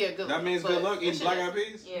 Yeah, good. That means but good luck that eating shit black nasty. eyed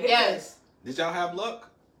peas? Yeah. Yes. Did y'all have luck?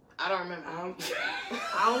 I don't remember. I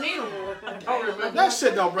don't need them. I don't remember. That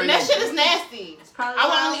shit don't bring And that no shit is nasty. Probably I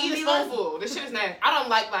why would only eat a be like- spoonful. This shit is nasty. I don't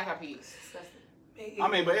like black eyed peas. I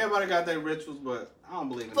mean, but everybody got their rituals, but I don't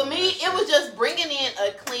believe in For none of me, that shit. it was just bringing in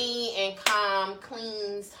a clean and calm,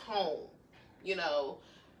 cleans home. You know,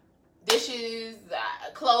 dishes,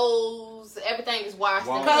 clothes, everything is washed.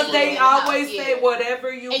 and Because clean they in the house, always yeah. say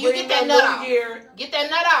whatever you And you bring get that on nut New off. Year. Get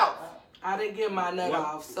that nut out. I didn't get my nut What?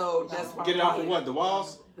 off, so that's my Get it off of problem. what? The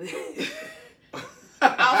walls?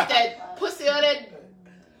 Off that pussy or that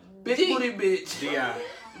Big D. booty bitch. D.I.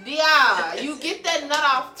 yeah. You get that nut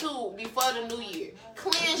off too before the new year.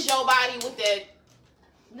 Cleanse your body with that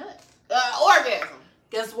nut. Orgasm.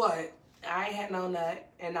 Guess what? I ain't had no nut,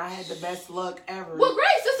 and I had the best luck ever. Well, great,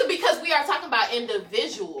 sister, because we are talking about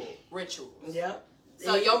individual rituals. Yep.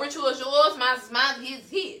 So your ritual is yours, mine's mine, his.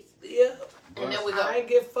 Yep. And then we go. I ain't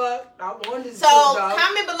get fucked. I wanted to. So dog.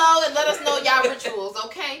 comment below and let us know y'all rituals,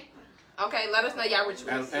 okay? Okay, let us know y'all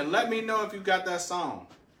rituals. And let me know if you got that song.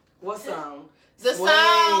 What song? The Swing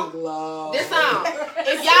song, low. this song.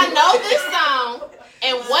 If y'all know this song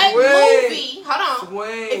and what Swing. movie, hold on.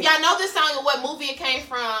 Swing. If y'all know this song and what movie it came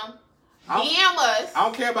from, I'm- DM us I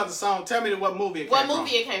don't care about the song. Tell me what movie it came what from.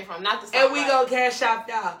 movie it came from, not the song. And we right? gonna cash out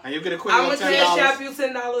y'all. And you get a quick I'm little gonna cash out $10. you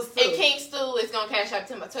 $10 too. And King Stu is gonna cash out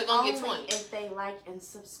 10, so it's gonna get 20. If they like and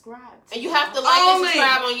subscribe. And you have to like and Only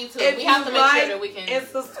subscribe on YouTube. if We have to you make sure like that we can. and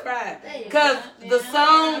subscribe. There you Cause go. the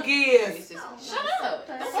song is Shut up.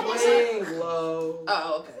 That's what I'm saying. swing low.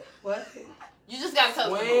 Oh, okay. What? You just gotta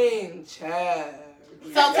tell us the movie. Swing child.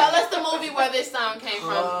 So tell us the movie where this song came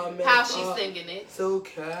Come from, how and she's come. singing it. So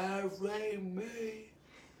carry me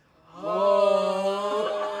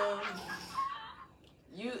home.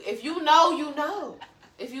 If you know, you know.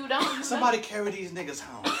 If you don't, you Somebody carry these niggas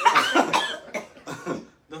home.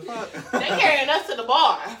 fuck? They carrying us to the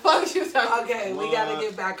bar. Fuck you talking. Okay, we gotta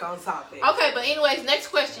get back on topic. Okay, but anyways, next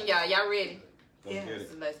question, y'all. Y'all ready? Yes.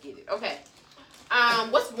 Let's get it. Okay.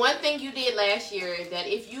 What's one thing you did last year that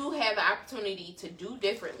if you had the opportunity to do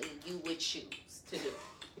differently, you would choose to do?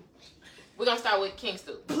 We're gonna start with King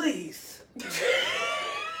Stu. Please.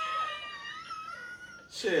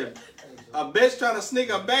 Shit, a bitch trying to sneak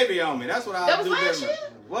a baby on me. That's what That I was do last different. year?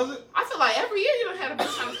 Was it? I feel like every year you don't have a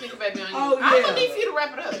bitch trying to sneak a baby on you. Oh, I'm yeah. gonna need for you to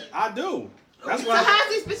wrap it up. I do. That's So why. how's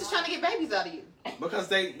these bitches trying to get babies out of you? Because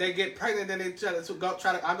they get pregnant, then they try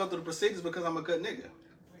to. I go through the procedures because I'm a good nigga.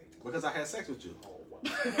 Because I had sex with you.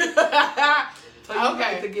 So you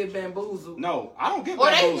Okay. like to get bamboozled. No, I don't get Or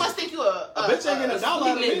they bamboozled. must think you A bitch ain't getting a dollar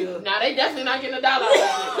out of me. nigga. Nah, they definitely not getting a dollar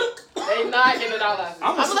out of this. They not getting a dollar out of this. I'm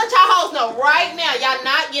I'm gonna let y'all hoes know right now, y'all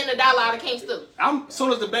not getting a dollar out of King Stu. As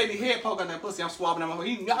soon as the baby head poke out that pussy, I'm swabbing him.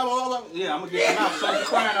 Yeah, I'm gonna get him out. So I'm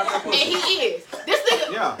crying out that And pussy. he is. This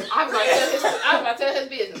nigga, Yeah. I was about to tell his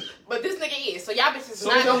business. But this nigga is. So y'all bitches So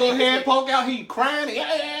not as your gonna little get head this poke out, he crying.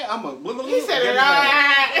 Yeah. I'm a. He said it Yeah,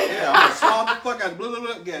 right. I'm gonna swab the fuck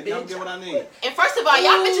out. Yeah, y'all get what I need. And first of all,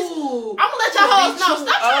 y'all bitches, Ooh. I'm gonna let y'all hoes know. Beat you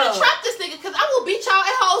Stop trying up. to trap this nigga, cause I will beat y'all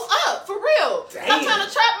and hoes up. For real. Stop Damn. trying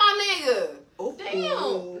to trap my nigga. Ooh.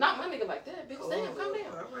 Damn. Not my nigga like that, bitch. Damn, calm down.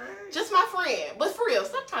 All right. Just my friend. But for real,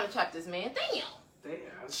 stop trying to trap this man. Damn.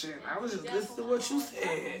 Damn, shit. I was just listening to what you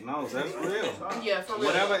said. No, that's real. Yeah, for real.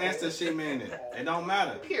 Whatever instance she meant it don't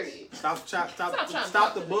matter. Period. Stop trying to the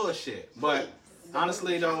talk bullshit. But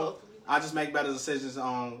honestly though, I just make better decisions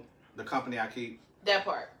on the company I keep, That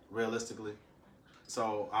part. realistically.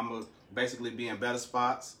 So I'm gonna basically be in better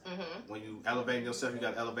spots. Mm-hmm. When you elevate yourself, you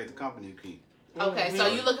gotta elevate the company you keep. Okay, so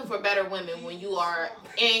you're looking for better women when you are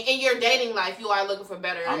in your dating life. You are looking for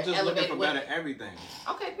better. I'm just looking elevated for women. better everything.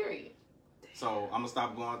 Okay, period. So I'm gonna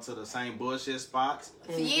stop going to the same bullshit spots.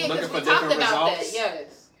 So yeah, Looking because for we talked different about results. that.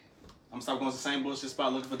 Yes. I'm gonna stop going to the same bullshit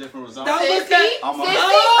spot looking for different results. Don't look Sissy, at- I'm a-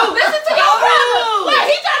 Sissy, listen to your brother. Look,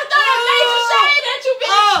 he trying to throw that major shade at you,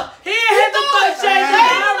 bitch. Oh, he ain't had to throw shade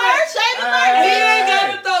Shade at alert, me. shade alert. He Hey. ain't got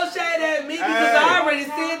to throw shade at me because I already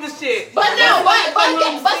said the shit. But no, but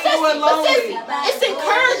Sissy, Sissy, it's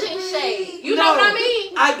encouraging shade. You know what I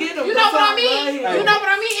mean? I get him. You know what I mean? Hey. You know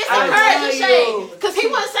what I mean? It's I encouraging tell shade. you. Cause he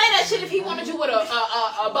wouldn't say that shit if he wanted you with a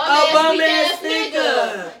bum A ass bum weak ass ass nigga.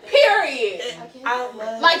 nigga. Period. I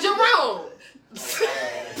love Like Jerome.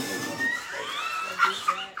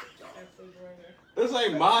 This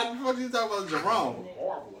ain't mine. What you talking about, Jerome?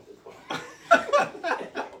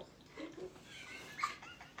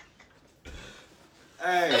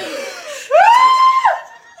 Hey,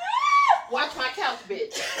 Watch my couch,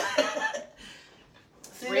 bitch.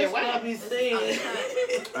 See, Red that's what I wine. be saying.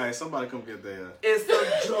 hey, somebody come get there. It's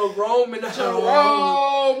a Jerome in the house.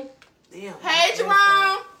 Jerome. Damn. Hey,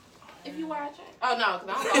 Jerome. If you watching. Oh, no,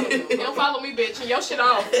 because I don't follow you. You don't follow me, bitch, and your shit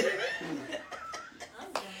off.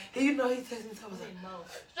 You know he texted me something.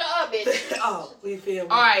 Shut up, bitch. Oh, we feel me.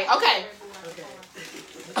 All right, okay. Okay.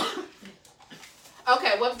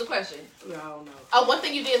 Okay, what was the question? I don't know. Oh, one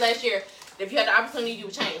thing you did last year, if you had the opportunity, you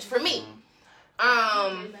would change. For me,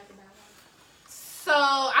 so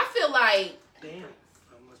I feel like Damn.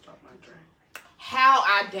 I almost dropped my drink. how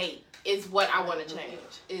I date is what I want to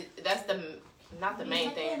change. That's not the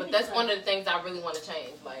main thing, but that's one of the things I really want to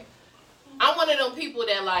change. Like, I'm one of them people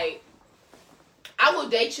that like, I will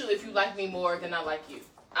date you if you like me more than I like you.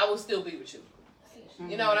 I will still be with you.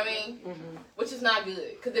 You know what I mean? Mm-hmm. Which is not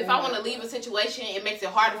good. Because if I want to leave a situation, it makes it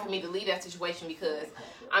harder for me to leave that situation because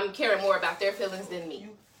I'm caring more about their feelings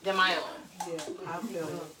than my own. Yeah, I feel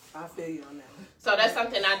you. I feel you on that. So that's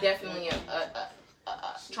something I definitely am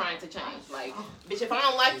trying to change. Like, bitch, if I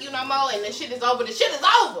don't like you no more and the shit is over, the shit is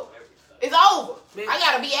over. It's over. Bitch. I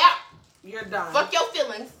gotta be out. You're done. Fuck your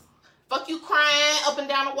feelings. Fuck you crying up and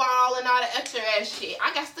down the wall and all that extra ass shit.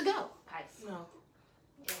 I got to go. No.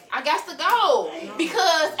 I got to go.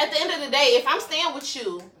 Because at the end of the day, if I'm staying with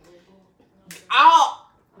you, all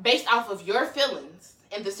based off of your feelings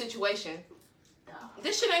in the situation,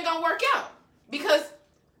 this shit ain't gonna work out. Because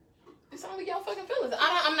it's only your fucking feelings.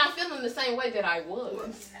 I'm not feeling the same way that I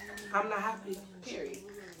was. I'm not happy. Period.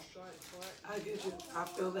 I get you. I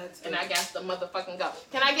feel that too. And I got to motherfucking go.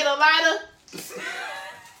 Can I get a lighter?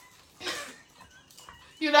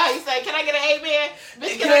 You know how you say, can I get an amen?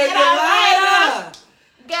 Bitch, can I get a lighter?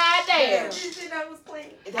 God damn. You see that was clean.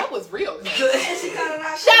 That was real. And she got it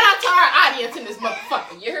out. Shout out to our audience in this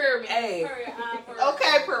motherfucker. You heard me? Hey.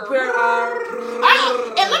 Okay, per.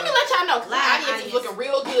 And let me let y'all know, because the Live audience is looking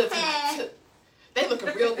real good tonight, too. They looking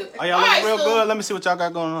real good. Oh, y'all All looking right, real so- good. Let me see what y'all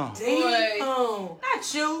got going on. Damn.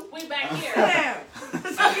 Not you. We back here. Damn.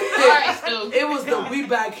 Okay, right, Stu. It was the we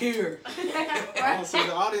back here. I don't see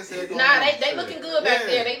the audience here going, Nah, oh, they shit. looking good back Yeah.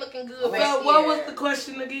 there. They looking good back So there. what was the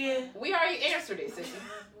question again? We already answered it, sissy.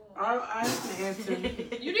 I didn't answer.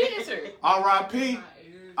 You did answer it. R.I.P.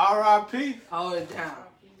 R.I.P. Hold it down.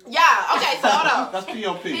 Yeah, okay, so hold on. That's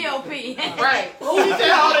P.O.P. P.O.P. Right. Who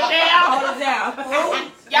said hold it down? Hold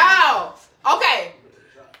it down. Y'all, okay.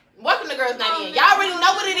 Welcome to Girls Night In. Y'all already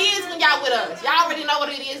know what it is when y'all with us. Y'all already know what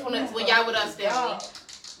it is when y'all with us, Stephanie.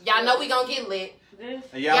 Y'all know we gonna get lit. And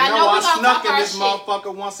Y'all y'all know know we I gonna snuck talk in our this shit.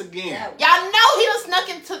 motherfucker once again. Y'all know he done snuck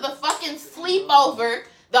into the fucking sleepover.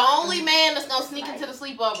 The only man that's gonna sneak into the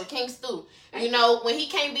sleepover, King Stu. You know, when he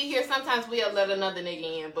can't be here, sometimes we'll let another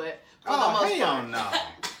nigga in, but for the Oh, most hell part. no.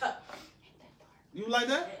 You like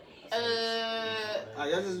that?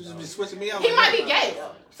 Y'all just be switching me out. He like might that. be gay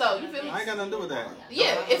though. So you feel me? I ain't got nothing to do with that.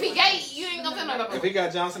 Yeah, if he gay, you ain't gonna feel no type of If way. he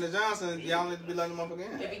got Johnson & Johnson, y'all need to be letting him up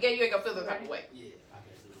again. If he gay, you ain't gonna feel no type of way.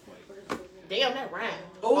 Damn, that rhyme.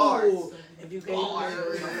 Ooh, if you gave me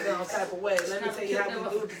some type of way, let me tell you how we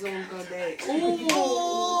do the Zoom go day.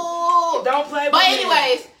 Ooh. Don't play with But me.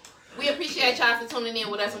 anyways, we appreciate y'all for tuning in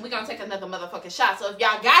with us, and we're gonna take another motherfucking shot. So if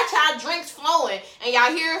y'all got y'all drinks flowing and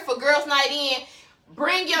y'all here for Girls Night In,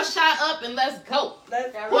 bring your shot up and let's go.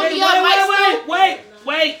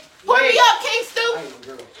 Wait, Put me up, King Stu.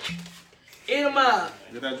 Eat them up.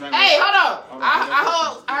 Get that drink. Hey, hold on.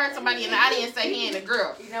 I heard somebody in the audience say he ain't a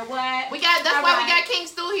girl. You know what? That's why we got King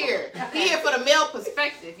Stu here. He here for the male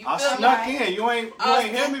perspective. You I feel me? snuck in. You ain't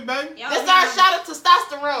hear me, baby? This our shot of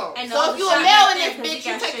testosterone. And So the if you a shot male right in there, this 'cause bitch,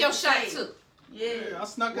 you you got take your shit to shot say. too. Yeah, I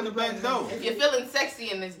snuck in the back door. If you're feeling sexy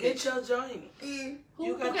in this bitch. Get your joint. You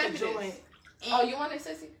got gave the me joint. Oh, you want it,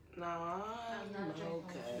 sissy? No,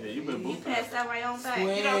 okay. Yeah, you been You booked. passed that right on back.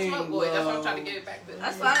 You don't smoke, boy. That's what I'm trying to give it back to.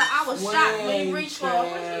 That's why I was shocked when you reached for it.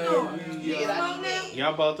 What you doing? Yeah, Smoke now?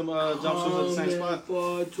 Y'all bought them jumpsuits at the same spot?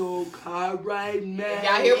 Right now.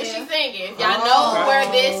 Y'all hear what she's singing. If y'all know where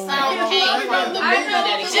this song came from, the movie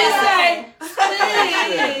that it Just came say,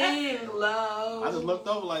 sing I low. just looked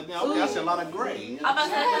over like, damn, okay, I see a lot of gray. I'm about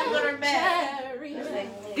to say, let's go to bed.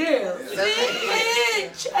 Girl,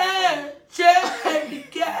 sing,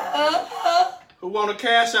 girl. Who want a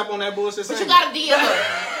cash up on that bullshit? But you singing? gotta DM her.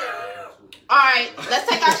 Alright, let's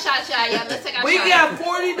take our shot, y'all. Let's take our We shot. got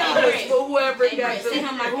 $40 for whoever got Send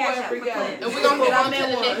him my cash app whoever for got Clint. it. And we're gonna move on to the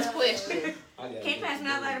next question. Can you pass me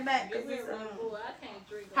that lighter back? 'Cause it's, Oh, I can't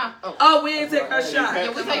drink. Huh? Oh. Oh, we didn't take our shot. Yeah,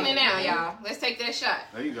 we're taking it now, y'all. Let's take that shot.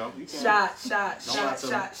 There you go. You can. Shot.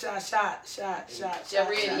 Y'all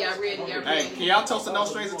ready? Hey, can y'all toast to No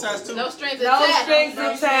Strings Attached too? No strings No attached. strings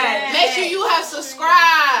attached. Make sure you have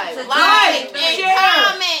subscribed, like, Like, and share.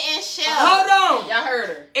 comment, and share. Hold on. Y'all heard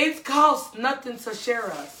her. It costs nothing to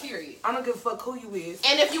share us. Period. I don't give a fuck who you is.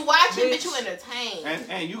 And if you watching, Bitch. bitch, you entertained.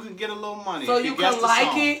 And you can get a little money. So if you guess can the like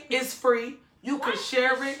song. it, it's free. You can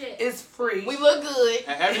share it, it's free. We look good.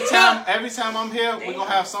 And every time I'm here, we're gonna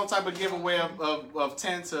have some type of giveaway of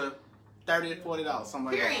 $10 to $30 or $40,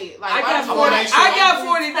 something like that. Period. Like, I got why- 40. make sure- I got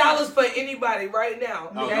 $40 for anybody right now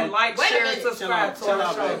No, that don't- like, Wait a share, and minute. subscribe to Chill our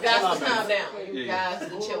out, show. You baby. guys to Chill out, calm down. baby. You Yeah. guys to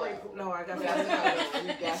chill out. No, I got You guys to $40. calm down.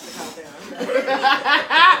 You guys to calm down.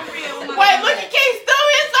 Wait, look at King Stu.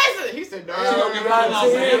 His face. He said, no. Only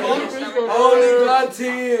got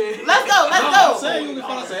 10. Let's go. I'm saying you can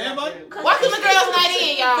find us everybody. Welcome to Girls Night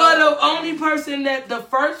In, y'all. For the only person the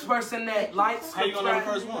first person that likes, How you gonna know the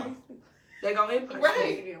subscribe, first one? they gonna input.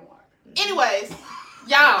 Right. Anyways,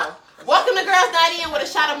 y'all, welcome to Girls Night In with a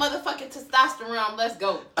shot of motherfucking testosterone. Let's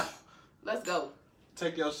go. Let's go.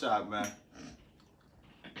 Take your shot, man.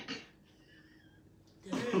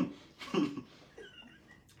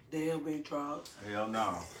 Damn big drugs. Hell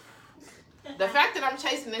no. The fact that I'm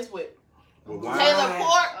chasing this with But why? Taylor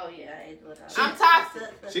Port, oh, yeah. It's what I'm toxic.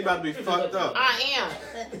 She about to be fucked up. I am.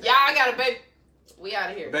 Y'all, I got a baby. We out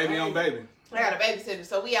of here. Baby on baby. I got a babysitter,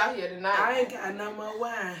 so we out here I tonight. ain't got no more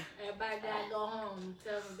wine. Everybody gotta go home.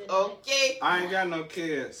 Tell them that Okay. I ain't got no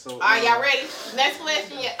kids, so. All right, y'all ready? Next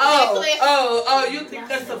question. Yeah. Next question. Oh, you think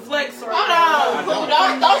that's a flex right Hold now? on. Pooh,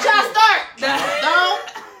 don't y'all start. Don't.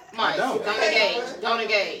 Mike, don't. don't engage. Don't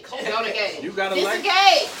engage. Don't engage. You gotta like.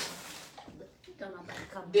 Disengage.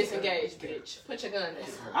 Disengage, bitch. Put your gun down.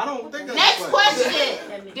 I don't think that's Next a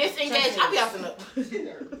question. Disengage. I'll be off in the.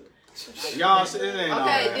 Y'all, it ain't all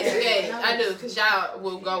Okay, that. disengage. I do, because y'all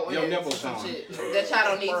will go Your into nipple some showing. shit that y'all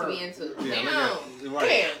don't need to be into. Yeah, Damn. look at-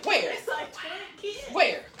 right. Where?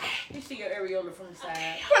 Where? You see your areola from the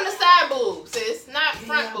side. From the side boob, sis. Not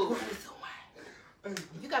front boob.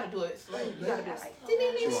 You gotta do it slow. You gotta do it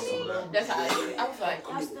like. That's how I do it. I was like,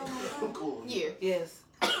 yeah. Yes.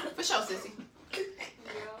 For sure, sissy.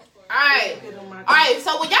 Alright. Alright,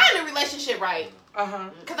 so when y'all in a relationship, right?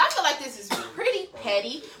 Because I feel like this is pretty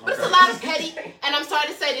petty, but it's a lot of petty. And I'm sorry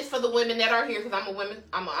to say this for the women that are here, because I'm a woman.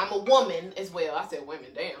 I'm a woman as well. I said women,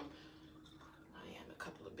 damn. I am a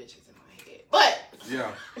couple of bitches in my head, but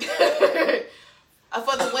Yeah.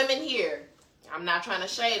 for the women here, I'm not trying to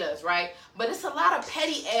shade us, right? But it's a lot of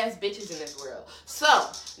petty ass bitches in this world. So,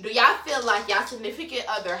 do y'all feel like y'all significant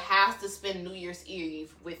other has to spend New Year's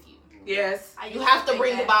Eve with you? Yes. You have to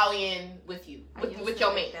bring the ball in with you, with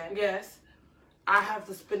your man. Yes. I have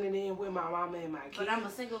to spend it in with my mama and my kids. But I'm a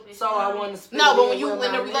single bitch. So I want to spend No, it but in when you with in my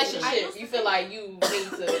a man. relationship, you feel like you need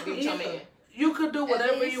to be with your man. You could do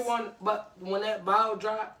whatever least- you want, but when that ball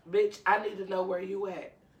drop, bitch, I need to know where you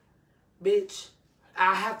at. Bitch,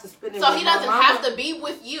 I have to spend it So with he my doesn't mama. have to be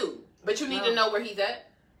with you, but you need to know where he's at.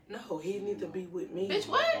 No, he need to be with me. Bitch,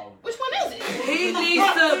 what? Which one is it? He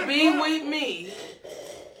needs to be with me.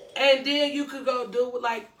 And then you could go do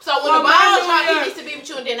like. So when for the my ball New drop, he Year, needs to be with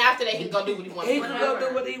you, and then after that, he can go do what he wants he to could do. go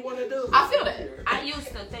do what he want to do. I feel that. I used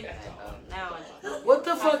to think that though. Now I don't. What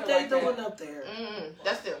the fuck they doing up there?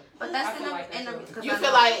 That's them. But that's in the. You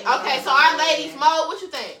feel like, okay, so our ladies, Mo, what you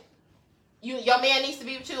think? Your man needs to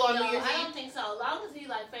be with you on No, New Year's I Eve? don't think so. As long as he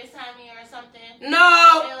like FaceTime me or something.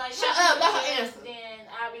 No, And, like, Shut have up, let her kids, answer. Then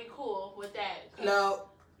I'll be cool with that. 'Cause no,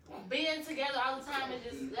 being together all the time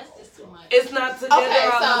that's just too much. it's not together Okay,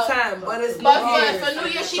 all so- the time, but it's But New Year's. for New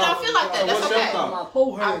Year's, she don't feel like that. That's What's your okay. thought?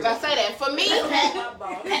 I was gonna say that. For me,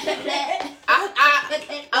 okay,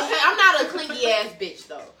 I'm not a clingy ass bitch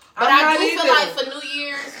though. But I'm I not do feel either. like for New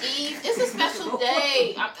Year's Eve, it's a special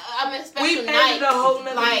day. I'm a special We night. painted a whole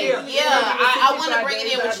nother Like, year. yeah, I want to 365 bring it in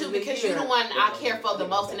days with out you of the because year. you're the one I care for the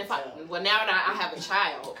most. And if now that I have a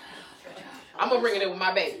child, I'm gonna bring it in with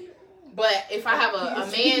my baby. But if I have a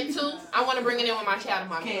man too, I want to bring it in with my child and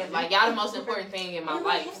my man. Like, y'all the most important thing in my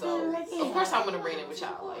life. So, of course, I'm gonna bring it in with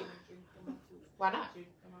y'all. Like, why not?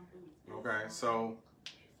 Okay, so,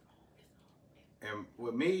 and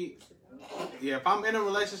with me, yeah, if I'm in a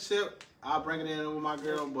relationship, I'll bring it in with my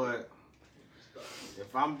girl, but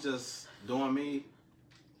if I'm just doing me,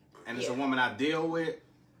 and it's a woman I deal with,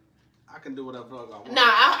 I can do whatever I want. Nah,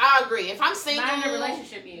 I agree. If I'm single, Not in a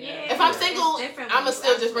relationship yet. if I'm single, It's different I'ma when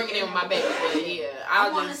still you just bring it in with my baby. But yeah, I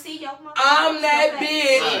I'll want to just. see your mom. I'm that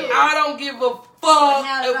bitch. I don't give a fuck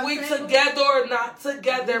if we together or not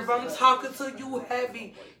together. If I'm talking to you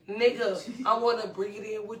heavy, nigga, I want to bring it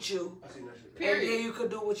in with you. And then you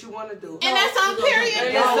could do what you want to do. And that's on period.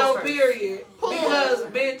 And that's on period. Because,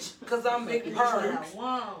 bitch, because I'm big purr.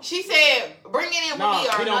 She said, "Bring it in with No, me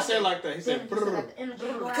or he don't say nothing." it like that. He said, "Brrr."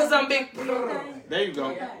 Because I'm big purr. There you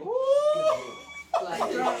go.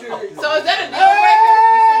 So is that a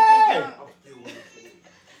deal breaker?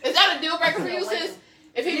 Is that a deal breaker for you, sis?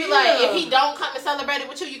 If he be like, if he don't come and celebrate it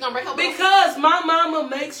with you, you gonna break up with him? Because my mama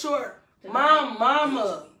makes sure, my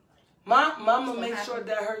mama makes sure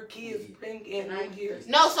that her kids bring in New Year's.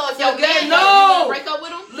 No, so if your So man no. you gonna break up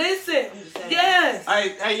with him? Listen, yes.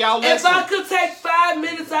 Hey, y'all If listen. I could take 5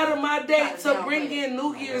 minutes out of my day to bring in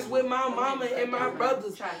New Year's with my mama and my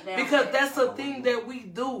brothers, because that's a thing that we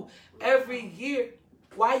do every year,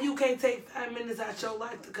 why you can't take 5 minutes out your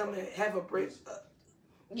life to come and have a break?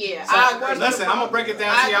 Yeah, I agree. Listen, I'm gonna break it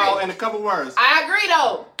down I to y'all agree. in a couple words. I agree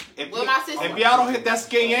though. If, With my sister. if y'all don't hit that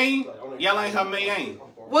skin yang, y'all ain't her man.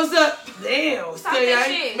 What's up? Damn, Stop say that I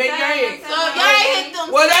shit. make Say I ain't. So if y'all ain't hit them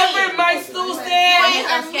Whatever skins, Mike Stu you said, ain't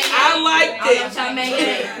her man. I liked it.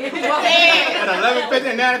 Yeah. At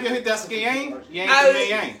 11:50 now, if you hit that skin yang, you ain't the man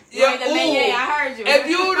yang. Yeah, I ooh. heard you. If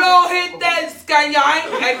you don't hit that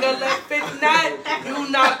skanyang at the left 59, you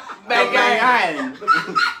not The back man out. yang.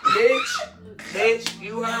 Bitch,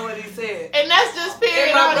 you heard what he said. And that's just period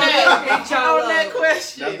And my on that. brother hate y'all On that up.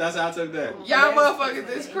 question. That's how I took that. Y'all motherfuckers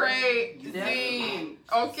is crazy.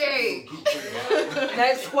 Okay.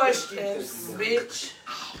 Next question, bitch.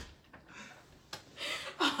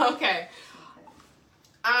 Okay.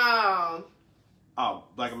 Oh,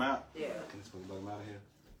 black him out? Yeah. Can you black him out of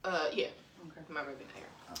here? Yeah. My baby here.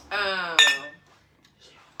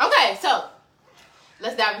 Okay, so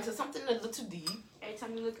let's dive into something a little deep. Every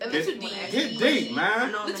time you look A at little me, deep. Get deep, I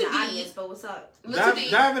man. know I'm in Little the deep. audience, but what's up? Little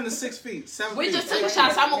deep. Dive into 6 feet, 7 We feet. just took a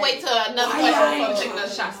shot, so I'm gonna wait till another question before we take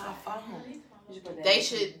another shot. They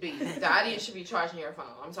should be. The audience should be charging your phone.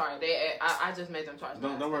 I'm sorry. I just made them charge.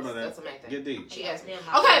 Don't mine. worry about that. That's the main thing. Get deep. She asked me.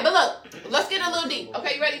 Okay, but look, let's get a little deep.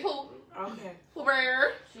 Okay, you ready, Pooh? Okay. Pooh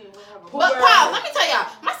Bear. But Pop, let me tell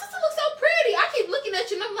y'all, my sister looks so pretty. I keep looking at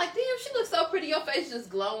you and I'm like, damn, she looks so pretty. Your face just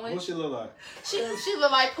glowing. What she look like? She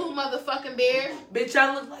look like Pooh motherfucking Bear. Bitch,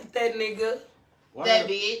 I look like that nigga. What? That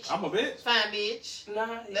bitch. I'm a bitch. Fine bitch. Nah,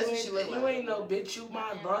 That's what she look you like. ain't no bitch. You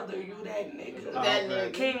my brother. You that nigga. That okay.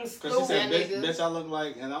 nigga. King Cause she Stu. said, That bitch, nigga. bitch, I look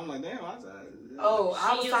like, and I'm like, damn, I said. Oh,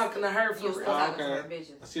 I was She talking to her You for was real. talking to okay. her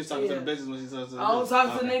bitches. She was talking to Yeah. the bitches when she said to the I don't bitches.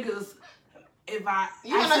 talk to Okay. niggas. If I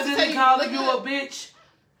You want us to tell accidentally you call look you good? a bitch,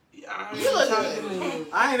 I ain't You look talking good. to niggas.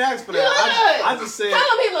 I ain't asked for You look that. good. I just said. Tell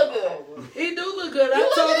him he look good. He do look good. I You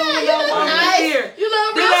look told him good. when You y'all look walked nice. here. You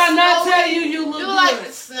look Did real I not snowy. tell you you look You good? like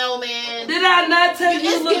the snowman. Did I not tell you You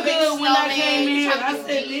you look just giving good when I snowman. came You here? trying to I get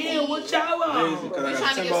said, Jeezy. damn, what y'all Jeezy, on? cause I You got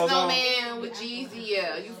trying to get Timberlands on. snowman with Jeezy,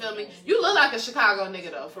 yeah. You feel me? You look like a Chicago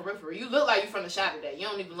nigga though, for real, for real. You look like you from the shot today. You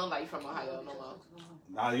don't even look like you from Ohio no more.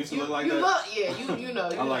 I used to look like you that. look, yeah, you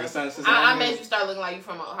know. You I'm like know. a San Francisco. I made you start looking like you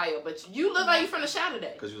from Ohio, but you look like you from the shot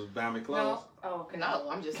today. Cause you was buying me clothes. No. Oh, okay. No,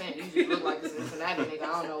 I'm just saying, you just look like a Cincinnati nigga. I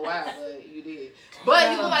don't know why, but you did.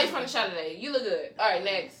 But you look like you from the shot today. You look good. All right,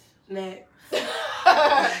 next. Next.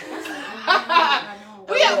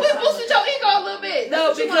 we boosted your ego a little bit.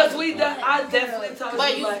 No, That's what you because want. I definitely told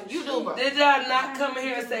But you, like, you do, bro. did y'all not come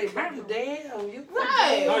here and say, brother, damn, you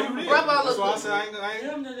Right. No, you did. Brother, That's look why I good. said I ain't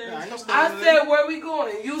no I said, where we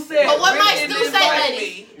going? You said, But what Mike Brittany Stu say, invite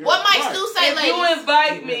ladies? me. What Mike Right. Stu say, If you ladies?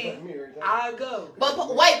 invite me, I'll go.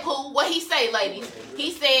 But wait, Pooh, what he say, ladies?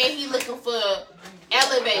 He said he looking for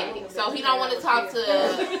elevating, so he don't want to talk to.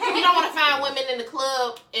 He don't want to find women in the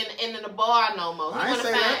club and in the bar no more. He I ain't want to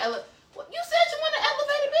say find. that. You said you want to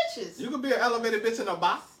elevated bitches. You could be an elevated bitch in a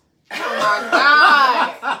box. Oh my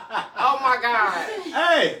god. Oh my god.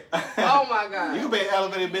 Hey. Oh my You god. could be an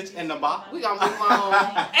elevated bitch in the box. We gonna move on.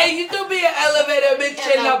 Hey, you could be an elevator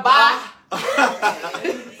bitch in the bar.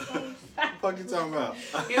 Fuck you talking about?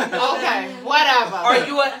 Okay, whatever. Are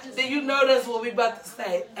you do you know that's what we about to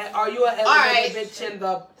say? Are you an elevator right. bitch in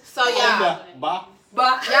the So y'all, Box.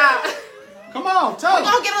 bar? y'all. Come on, tell We're me.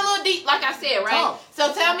 gonna get a little deep, like I said, right? Talk.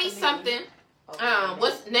 So tell me something.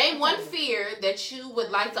 Name one fear that you would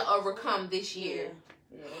like to overcome this year.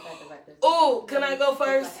 Ooh, can I go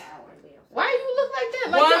first? Why you look like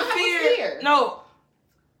that? Like you One don't have a fear. No,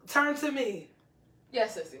 turn to me.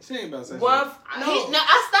 Yes, sissy. She ain't about to say One. No. No,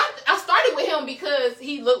 I started with him because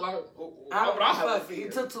he looked like. I fuck it.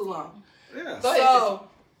 It took too long. shit. Yeah. Go ahead, So,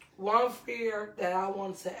 one fear that I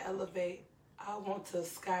want to elevate, I want to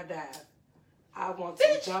skydive. I want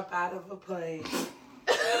to jump out of a plane.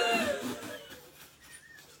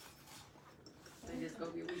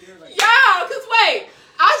 Y'all, cause wait,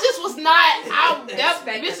 I just was not. That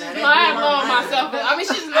bitch is mind blowing myself. I mean,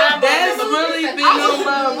 she's mind blowing. That's really been I on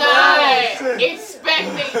my was mind. not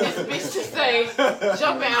expecting this bitch to say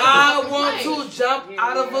jump out. I of a want plane. to jump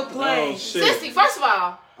out of a plane. Oh shit. Sissy, first of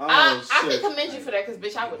all, Oh, I can shit. commend you for that, cause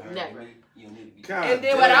bitch, I would never. God And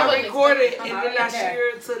then damn. when I wouldn't record it, expect- and then I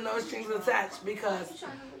share it to No Strings Attached because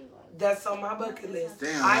that's on my bucket list.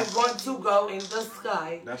 Damn. I want to go in the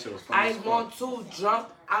sky. That shit was funny. I as fuck. want to jump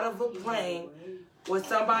out of a plane with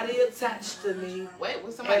somebody attached to me. Wait,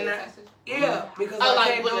 was somebody And I- attached to you? Yeah, because Oh, I like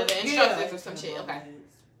can't one go. of the instructors Yeah, or some shit. Okay.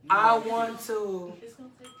 I want to.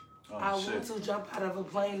 Oh, I shit. want to jump out of a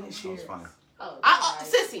plane this That year. was funny.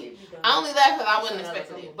 Sissy, I only laugh because I wasn't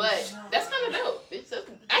expecting it, but that's kind of dope.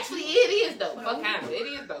 Actually, it is dope. Fuck kind of, it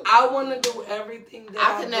is dope. I want to do everything I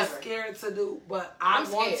that could I'm never. scared to do, but I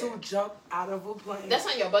I'm want scared. to jump out of a plane. That's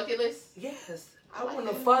on your bucket list. Yes, I want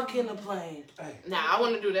to fuck in a plane. Nah, I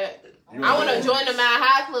want to do that. You I want to want join the Mile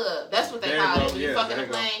High Club. That's what they There you call go, it. When you yeah, fuck in there a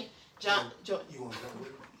you go. plane,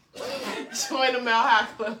 join the Mile High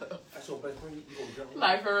Club.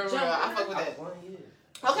 Like for real, I fuck with that.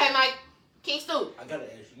 Okay, Mike, King Stu, I gotta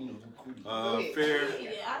ask you, Fear.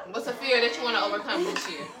 what's a fear that you want to overcome this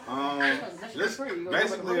year? This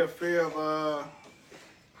basically a fear of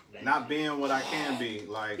not being what I can be.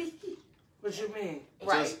 Like, What you mean?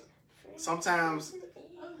 Right. just sometimes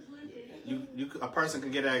a person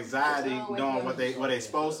can get anxiety knowing what they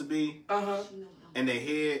supposed to be in their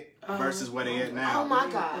head versus where they at now. Oh my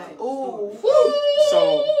God. Ooh.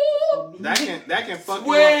 So that can fuck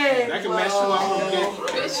you up. That can mess you up.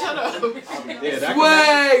 Bitch, shut up. Yeah, that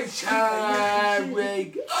can Swag time,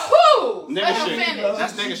 Rick. Woo! nigga Let him shit. finish.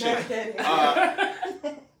 That's nigga shit.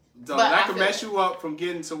 So But that I can feel- mess you up from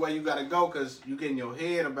getting to where you gotta go because you get in your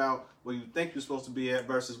head about where you think you're supposed to be at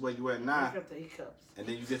versus where you at now. Got the hiccups. And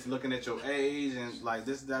then you get to looking at your age and like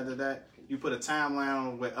this, that. You put a timeline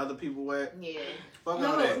on where other people at. Yeah. Fuck all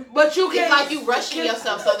No, that. but you It's can. like you rushing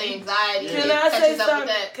yourself, so the anxiety Can I say catches up with something?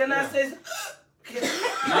 that. Can I say?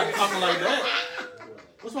 Not talking like that.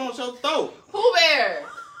 What's wrong with your throat? Pooh Bear.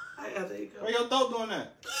 I got the hiccups. Why your throat doing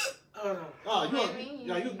that? Hold on. Oh,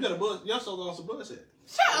 you got a bullshit. Your soul on some bullshit.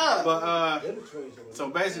 Shut up. But so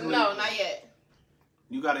basically, No, not yet.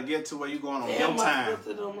 You got to get to where you going on your Damn, I time.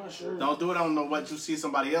 put it on my shirt. Don't do it on what you see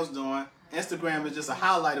somebody else doing. Instagram is just a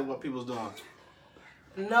highlight of what people's doing.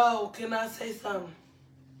 No, can I say something?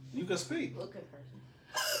 You can speak. Look at her.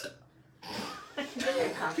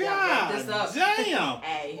 God This up. damn.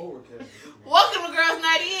 Hey. Welcome to Girls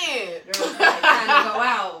Night In. Girls trying to go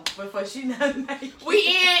out before she not make We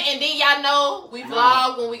in, and then y'all know we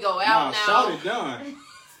vlog when we go out Shout now. it done.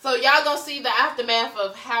 So y'all gonna see the aftermath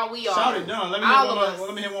of how we are. Shout it done. Let me All hit of one us. more.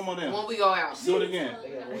 Let me hit one more then. When we go out. Do it again.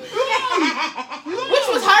 Which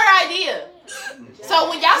was her idea. So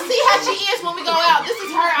when y'all see how she is when we go out, this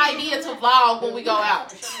is her idea to vlog when we go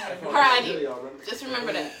out. Her idea. Just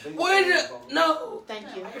remember that. No. Thank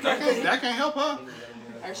you. That can't help her.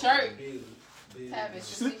 Her shirt. Savage.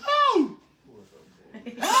 Oh.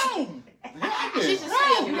 Oh. She's just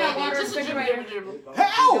saying, You got water in just the a refrigerator? dribble.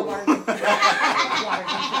 Help.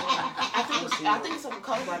 I think it's some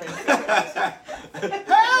cold water.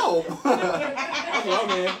 Help. That's what I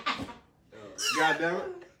mean. God damn it.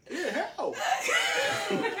 Yeah, help.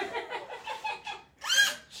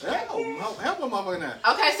 Help a motherfucker now.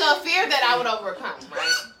 Okay, so a fear that I would overcome,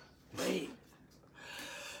 right? Wait.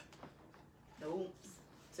 Nope.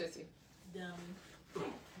 Sissy.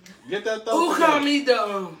 Get that throat Who together. called me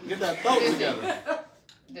dumb? Get that throat Sissy. together.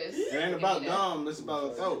 This. It ain't about dumb. It's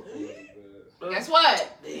about the throat. Guess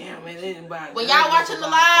what? Damn, it ain't about When y'all watching the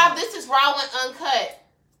live, this is raw and uncut.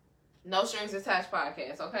 No strings attached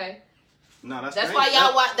podcast, okay? No, That's why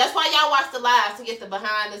y'all watch. That's why y'all watch the live to get the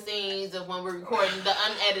behind the scenes of when we're recording the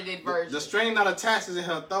unedited version. The string not attached is in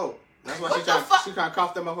her throat. That's why What she the trying fuck? to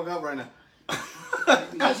cough that motherfucker up right now.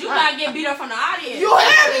 Cause you gotta get beat up from the audience. You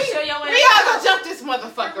hear me? Show your We all gonna jump this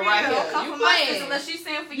motherfucker For right real. here. Come You for my sis playing? unless she's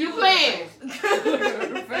saying for You you. playing?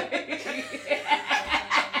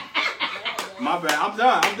 My bad. I'm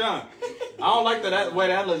done. I don't like that way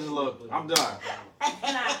that just look. I'm done.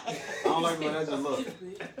 I don't like the way that just look.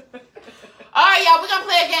 All right, y'all. We gonna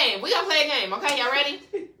play a game. Okay, y'all ready?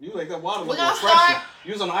 You make that water We look gonna refreshing. start-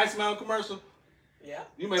 You was on the Ice Mountain commercial? Yeah.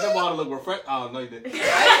 You made that water look refreshing. Oh, no, you didn't.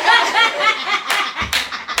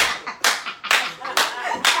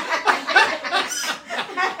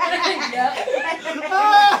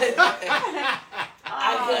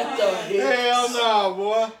 I got the hit. Hell no,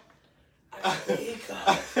 boy.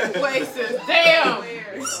 Wait, sis. Damn.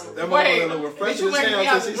 That Wait, motherfucker look refreshing bitch, you as make me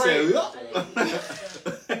hell out since the she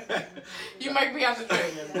said, You make me have to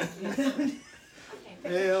drink.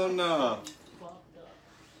 hell no.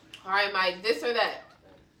 All right, Mike. This or that?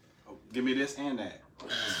 Give me this and that.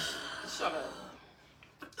 Shut up.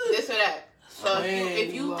 This or that? So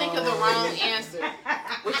if you think of the wrong answer,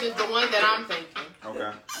 which is the one that I'm thinking,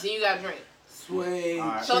 Okay. then you gotta drink. Sway. All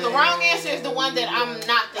right. So the wrong answer is the one that I'm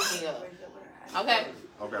not thinking of. Okay?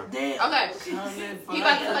 Okay. Damn. Okay. He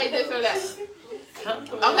about to play this or that.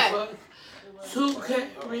 Okay. 2K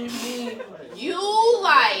me. You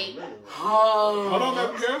like Hold on,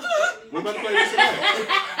 baby girl. We about to play this and that.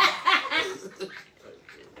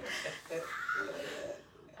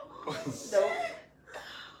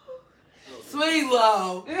 Sweet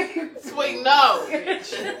low. Sweet no.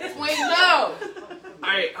 Sweet no.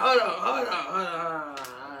 Alright, hold on.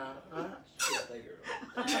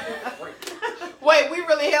 Wait, we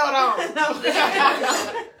really held on.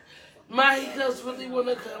 Mike does really want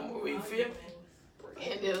to come where we filming.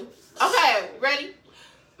 Can do. Okay, ready?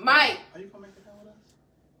 Mike. Are you gonna make it out with us?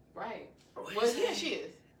 Right. Well, yeah, she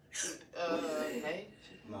is. Hey.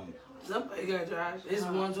 No. Somebody got to drive. It's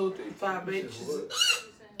 1, 2, 3, 5 bitches.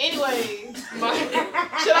 Anyway, Mike.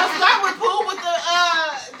 Should I start with Pooh with the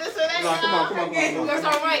this or that? No, come on. That's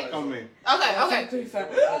all right. Come with me. Okay.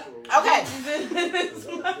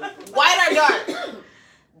 White or dark?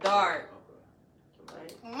 Dark.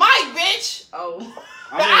 Mike, bitch. Oh.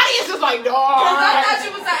 The audience is like, dark. I thought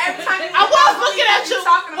you was like every time. I was looking at you.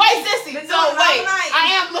 Talking to Wait, me. sissy. Been So doing it all wait, night. I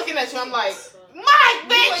am looking at you. I'm like, Mike,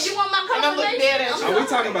 bitch. You want my And I'm looking dead at Are you. we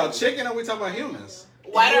talking about chicken or are we talking about humans?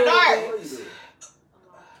 White or dark?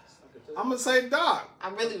 I'm gonna say dark. I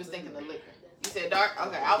really was thinking of liquor. You said dark?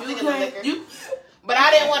 Okay, I was You thinking of can't. liquor. You. But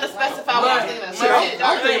I didn't want to specify what I was thinking of. So I said I'm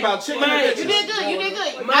dark. thinking about chicken and Mike. You bitches. did good. You did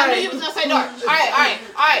good. I Mike. knew you was gonna say dark. All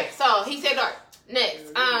right. So he said dark.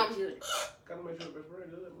 Next,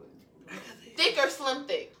 thick or slim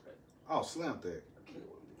thick? Oh, slim thick.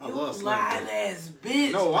 I You love slim lying thick. ass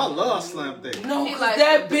bitch. No, I love slim thick. No, He 'cause like-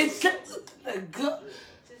 that bitch,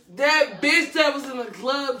 that bitch that was in the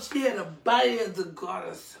club, she had a body of the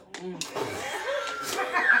goddess.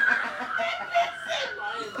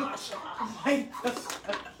 God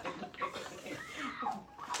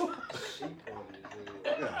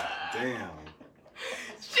damn.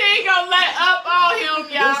 She ain't gonna let up on him,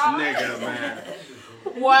 This y'all. nigga, man.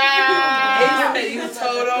 Wow. You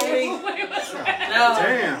told on me? No.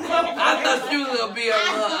 Damn. I thought you was gonna be a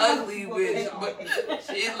little ugly bitch, but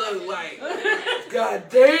she looked like, God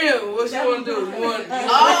damn, what you wanna do? You want Oh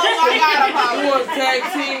my God, tag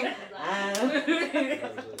team?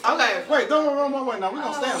 okay. Wait, don't wait. Now we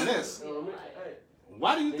gonna stay on this.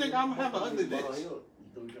 Why do you think I'm gonna have an ugly bitch?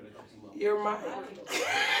 You're mine.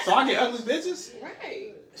 So I get ugly bitches?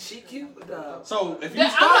 Right. She cute though. So if you I'm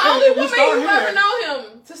start, the only if you woman start who ever here, know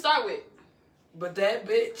him to start with. But that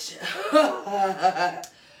bitch,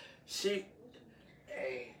 she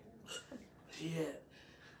had.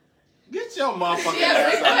 get your motherfucking She had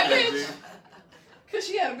a big ass out butt, here, bitch. G. Cause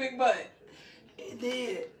she had a big butt. It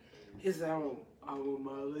did. He said, I want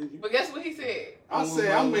my lady. But guess what he said? I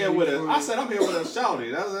said I'm here with a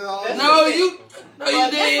shawty. That's all. No, you Guess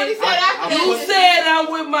what he did. said after You that? said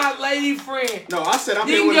I'm with my lady friend. No, I said I'm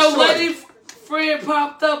here Then with a your shorty. lady friend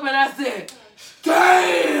popped up and I said,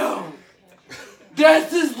 damn,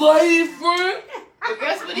 that's his lady friend? But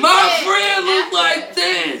guess what he My said friend looked after like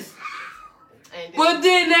that? this. And But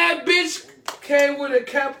then that bitch came with a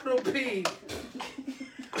capital P.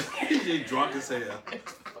 He drunk as hell.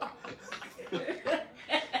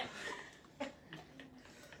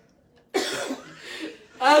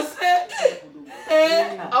 I said,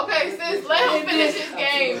 okay, sis, let him finish his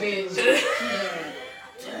game, bitch.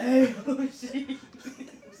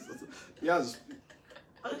 Y'all just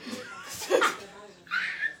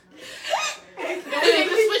We need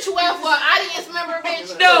to switch you out for an audience member,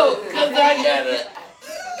 bitch. no, because I got it.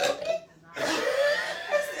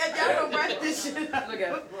 Y'all don't write this shit up. Look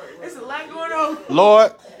at it. There's a lot going on.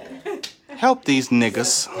 Lord, help these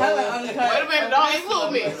niggas. Wait a minute, don't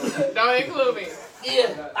include me. Don't include me.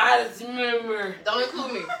 Yeah, I just remember. Don't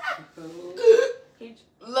include me.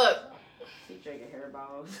 Look, He drinking hair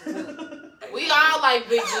balls. we all like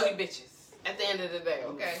big booty bitches at the end of the day,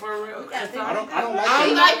 okay? For real. 'Cause I don't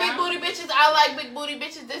He like like big booty bitches, I like big booty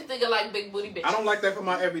bitches, this nigga like big booty bitches. I don't like that for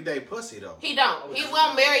my everyday pussy though. He don't. He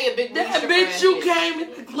won't marry a big booty that stripper bitch ass you bitch. came in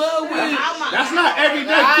the club with. That's not everyday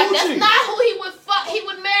That's coochie. not who he would fuck. He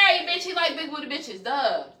would marry, bitch. He like big booty bitches,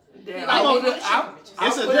 duh. Damn, I I would've- would've-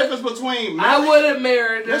 It's a difference between I would have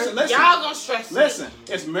married her. listen. Y'all gonna stress me. Listen,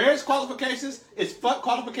 it's marriage qualifications, it's fuck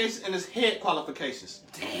qualifications, and it's head qualifications.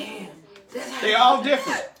 Damn. They all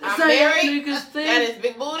different I'm Say married. niggas think. That is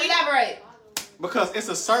big booty. Elaborate. because it's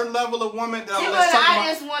a certain level of woman that I See will what let suck I my.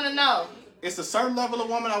 just want to know. It's a certain level of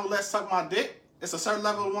woman I will let suck my dick. It's a certain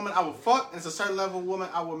level of woman I will fuck. And it's a certain level of woman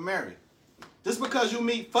I will marry. Just because you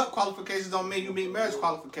meet fuck qualifications don't mean you meet marriage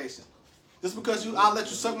qualifications. Just because I'll let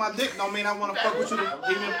you suck my dick don't mean I want to fuck with you to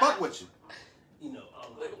even fuck with you.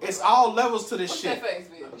 It's all levels to this What's shit. that face,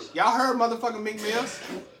 bitch? Y'all heard motherfucking Meek Mills?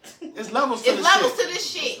 It's levels to It's this levels shit. to this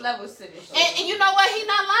shit. Levels to this shit. And you know what? He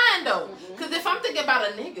not lying though. Cause if I'm thinking about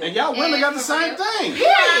a nigga, And y'all women got the same thing.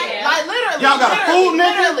 yeah, like literally, Y'all got a food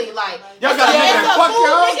nigga? literally, like Y'all got a nigga that it's fuck food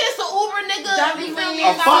y'all? nigga, it's an Uber nigga, you feel me?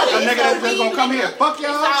 A fuck, a It's nigga that's just weed gonna come here and fuck It's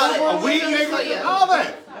all that. y'all, a weed So, nigga, yeah. all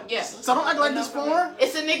that. Yeah, So don't act like this foreign.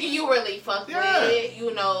 it's a nigga you really fuck Yeah. with,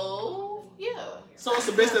 you know, yeah. So it's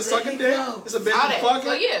a bitch that's sucking dick. It's a bitch All you that. fucking.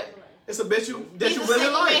 So yeah, It's a bitch that he's you a really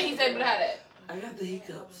single man. like. He's able to have that. I got the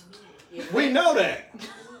hiccups. We know that.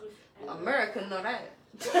 America know that.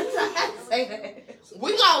 Say that.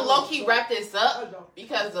 We gonna low key wrap this up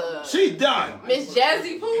because She done. Miss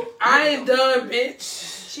Jazzy Poo, I ain't done,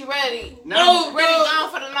 bitch. she ready. No, Ready no.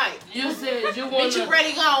 gone for the night. You said you Bitch, you wanna.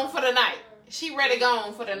 ready gone for the night. She ready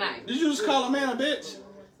gone for the night. Did you just call a man a bitch?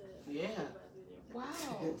 Yeah. Wow.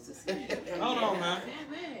 Hold on, man.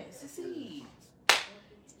 Sissy.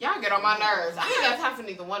 Y'all get on my nerves. I ain't got time for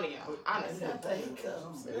neither one of y'all, honestly.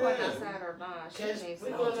 Going outside our bond. She ain't We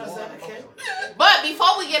going outside the camp. But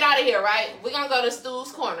before we get out of here, right? We're gonna go to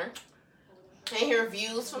Stu's Corner and hear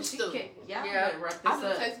views from Stu. Y'all Yeah. better wrap I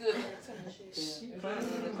this think it up. tastes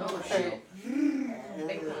good. Oh, shit.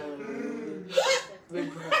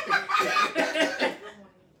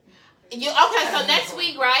 Okay, so next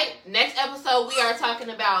week, right? Next episode, we are talking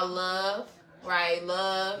about love, right?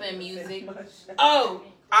 Love and music. Oh,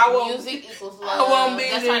 I won't. Music equals love. I won't be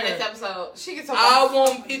That's there. our next episode. She gets on I my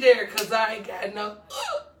won't be there because I ain't got no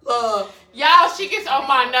love. y'all. She gets on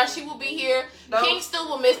my nerves. She will be here. No. King Stu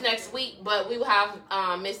will miss next week, but we will have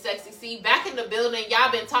Miss Sexy C back in the building.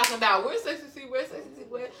 Y'all been talking about where's Sexy C? Where's Sexy C?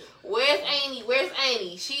 Where's Annie? Where's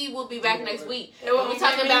Annie? She will be back next week. It won't We're be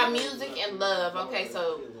talking me. about music and love. Okay,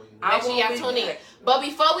 so I make sure y'all won't be tune in. there. But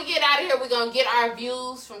before we get out of here, we're gonna get our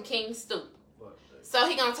views from King Stu. So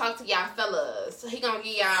he gonna talk to y'all fellas. So he gonna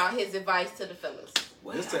give y'all his advice to the fellas.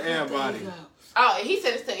 This to everybody. Oh, he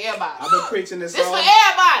said it's to everybody. I've been preaching this This all. for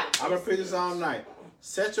everybody. I've been preaching this all night.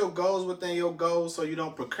 set your goals within your goals so you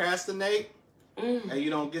don't procrastinate Mm. and you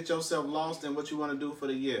don't get yourself lost in what you want to do for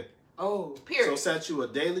the year. Oh. Period. So set you a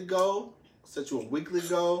daily goal, set you a weekly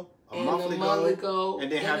goal, a And monthly a monthly goal, goal, and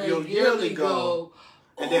then and have a your yearly goal.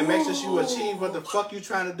 And then make sure you Ooh. achieve what the fuck you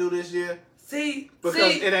trying to do this year. See, Because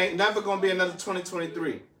it ain't never gonna be another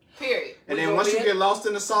 2023. Period. And We then gonna once be you it. get lost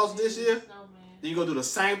in the sauce this year, then you gonna do the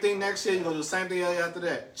same thing next year. You gonna do the same thing after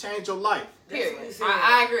that. Change your life. Period. That's what he said.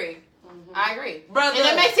 I agree. I agree. Brother. And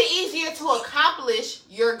it makes it easier to accomplish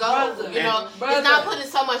your goal. Brother. You know, Brother. it's not putting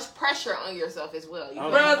so much pressure on yourself as well. You know?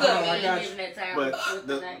 Brother. I got you. But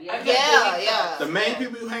Yeah. the main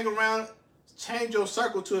people you hang around, change your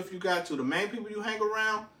circle to if you got to. The main people you hang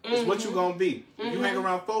around is what you gonna be. If you hang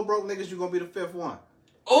around 4 broke niggas, you gonna be the 5th one.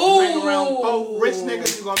 Oh. You hang around 4 rich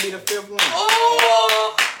niggas, you gonna be the 5th one.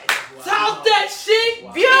 Oh. Talk that shit.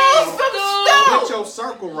 Views from Get Stu. your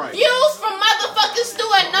circle right. Views from motherfucking Stu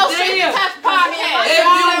at No Strings Damn. Attached Podcast. If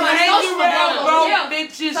Y'all you already hang know around some broke broke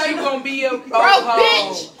bitches, you gonna be a broke hoe.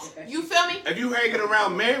 bitch. You feel me? If you hanging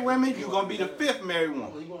around married women, you gonna be the 5th married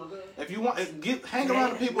one. If you want, hang around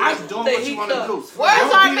the people that's doing what you want to do. Where's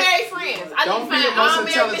Don't our be- married friends? I don't need to be find the most all married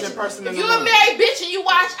intelligent bitches. person in If the you a room. married bitch and you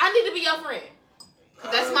watch, I need to be your friend.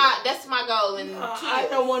 That's my goal in 2 I years.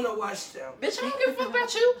 don't want to watch them. Bitch, I don't give a fuck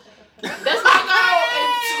about you. That's my goal in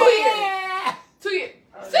 2 years. 2 years.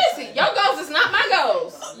 Sissy, your goals is not my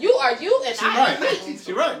goals. You are you and She I am right. me.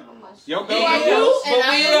 She right. Your You are goal. you But and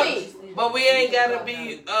I am we me. But we ain't gotta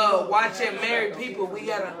be watching married people. We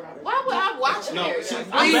gotta. Why would I watch No, married? see, I'm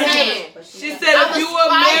I'm saying. She said I'm if you a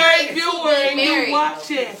aspiring married to viewer be and married. you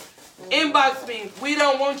watching, inbox me. We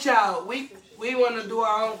don't want y'all. We want to do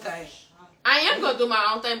our own thing. I am gonna do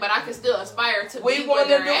my own thing, but I can still aspire to We be where want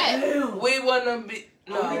they're to at. do. We want to be.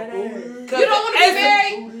 No. You don't want to be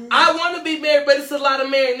married, I want to be married, but it's a lot of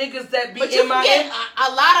married niggas that be but you in my. can get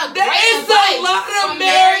a lot of There great is advice a lot from of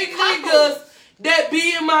married couples. niggas that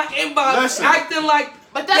be in my inbox Listen. acting like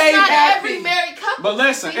But that's they not happy. every married couple. But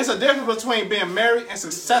listen, it's a difference between being married and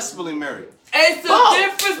successfully married. It's the Both.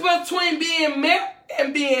 difference between being married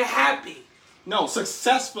and being happy. No,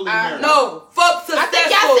 successfully married. No, fuck I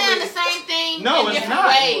think y'all saying the successful. same thing No, in it's different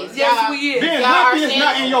not. ways. Yes, Y'all- we is. Being Y'all happy are is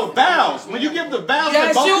not saying- in your vows. When you give the vows, Yes,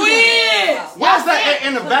 to both you people- is. Why is that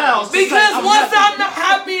in the vows? to say, Because I'm once happy? I'm not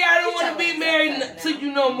happy, I don't want to be married to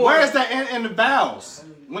you no more. Where is that in the vows?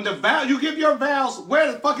 When the vow you give your vows,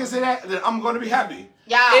 where the fuck is it at that I'm going to be happy?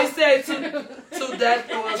 Y'all, It said to death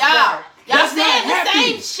do us y'all part. That's saying not the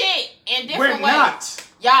happy. same shit in We're different ways. not.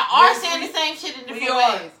 Y'all are Yes, saying we- the same shit in we different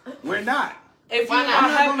are. ways. We're not. If Why you're not? not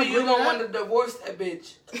I'm not gonna happy, you're agree going to with want to divorce that bitch.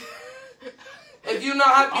 If you're not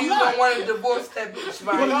happy, I'm you're not. going to want to divorce that bitch.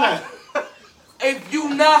 What Right? is that? If you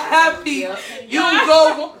not happy, you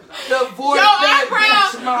go divorce Your that eyebrow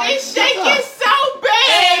bitch, Mike. is shaking so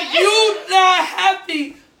bad. If you not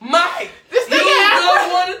happy, Mike, This you nigga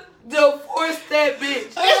don't want to divorce that bitch.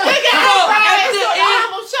 This nigga No, eyebrow at is the doing the end-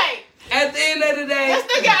 hollow shake. At the end of the day, This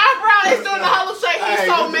nigga eyebrow is doing the hollow shake. He's Hey,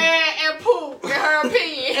 so this- mad and poop in her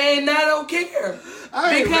opinion. and I don't care. I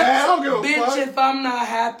ain't Because, mad. I don't give a bitch, fuck. if I'm not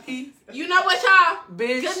happy, You know what, y'all?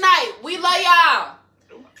 bitch. Good night. We love y'all.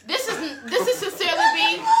 This is Sincerely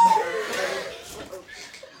B.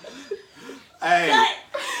 Hey,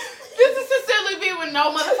 This is Sincerely B with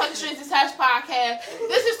No Motherfucking Strings Attached Podcast.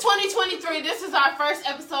 This is 2023. This is our first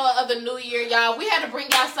episode of the new year, y'all. We had to bring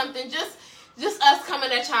y'all something just us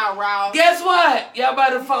coming at y'all raw. Guess what? Y'all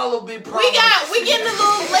better follow Big Promise. We getting a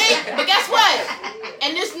little late, but guess what?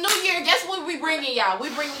 And this new year, guess what we bringing y'all? We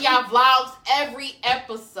bringing y'all vlogs every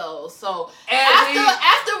episode. So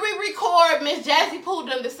after we record, Miss Jazzy Pooh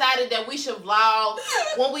done decided that we should vlog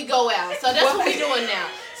when we go out. So that's what we doing now.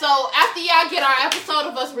 So after y'all get our episode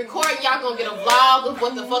of us recording, y'all gonna get a vlog of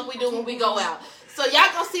what the fuck we do when we go out. So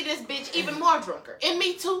y'all gonna see this bitch even more drunker. And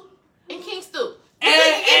me too. And King Stu. And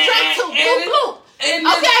drunk too. Bloop bloop.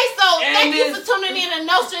 Okay, so thank you for tuning in to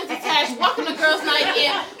No Strings Attached. Welcome to Girls Night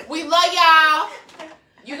In. We love y'all.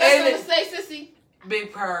 You got something to say, sissy?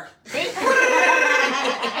 Big Purr. King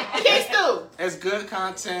Stu. it's good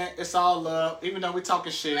content. It's all love. Even though we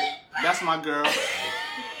talking shit, that's my girl.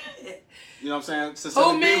 You know what I'm saying?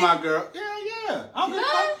 Sincerely me? be my girl. Yeah. I'm good.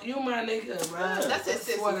 You my nigga, bro. That's it,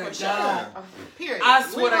 sissy, Swear for to sure. God. Period. I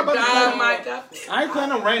swear We to not about to God, play Mike. I ain't playing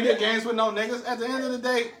no reindeer games with no niggas. At the end of the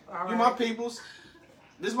day, you my peoples.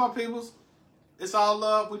 This my peoples. It's all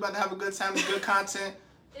love. We about to have a good time. It's good content.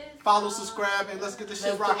 Follow, subscribe, and let's get this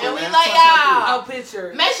shit rocking, And we man. like Touch my y'all. I'll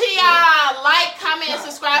picture. Make sure y'all like, comment, and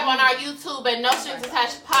subscribe on our YouTube at No Strings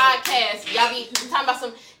Attached Podcast. Y'all be talking about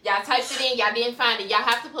y'all typed it in, y'all didn't find it. Y'all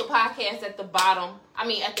have to put podcast at the bottom. I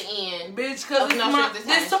mean, at the end. Bitch, cause Of it's No my, Strings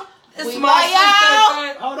this Attached. It's We my love y'all.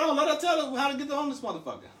 sister. Hold on, let her tell us how to get on this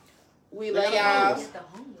motherfucker. We love y'all. Get the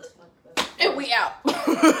homeless motherfucker. And we out. What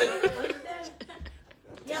is that?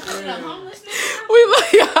 Y'all put the homeless nigga? We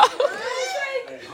love y'all.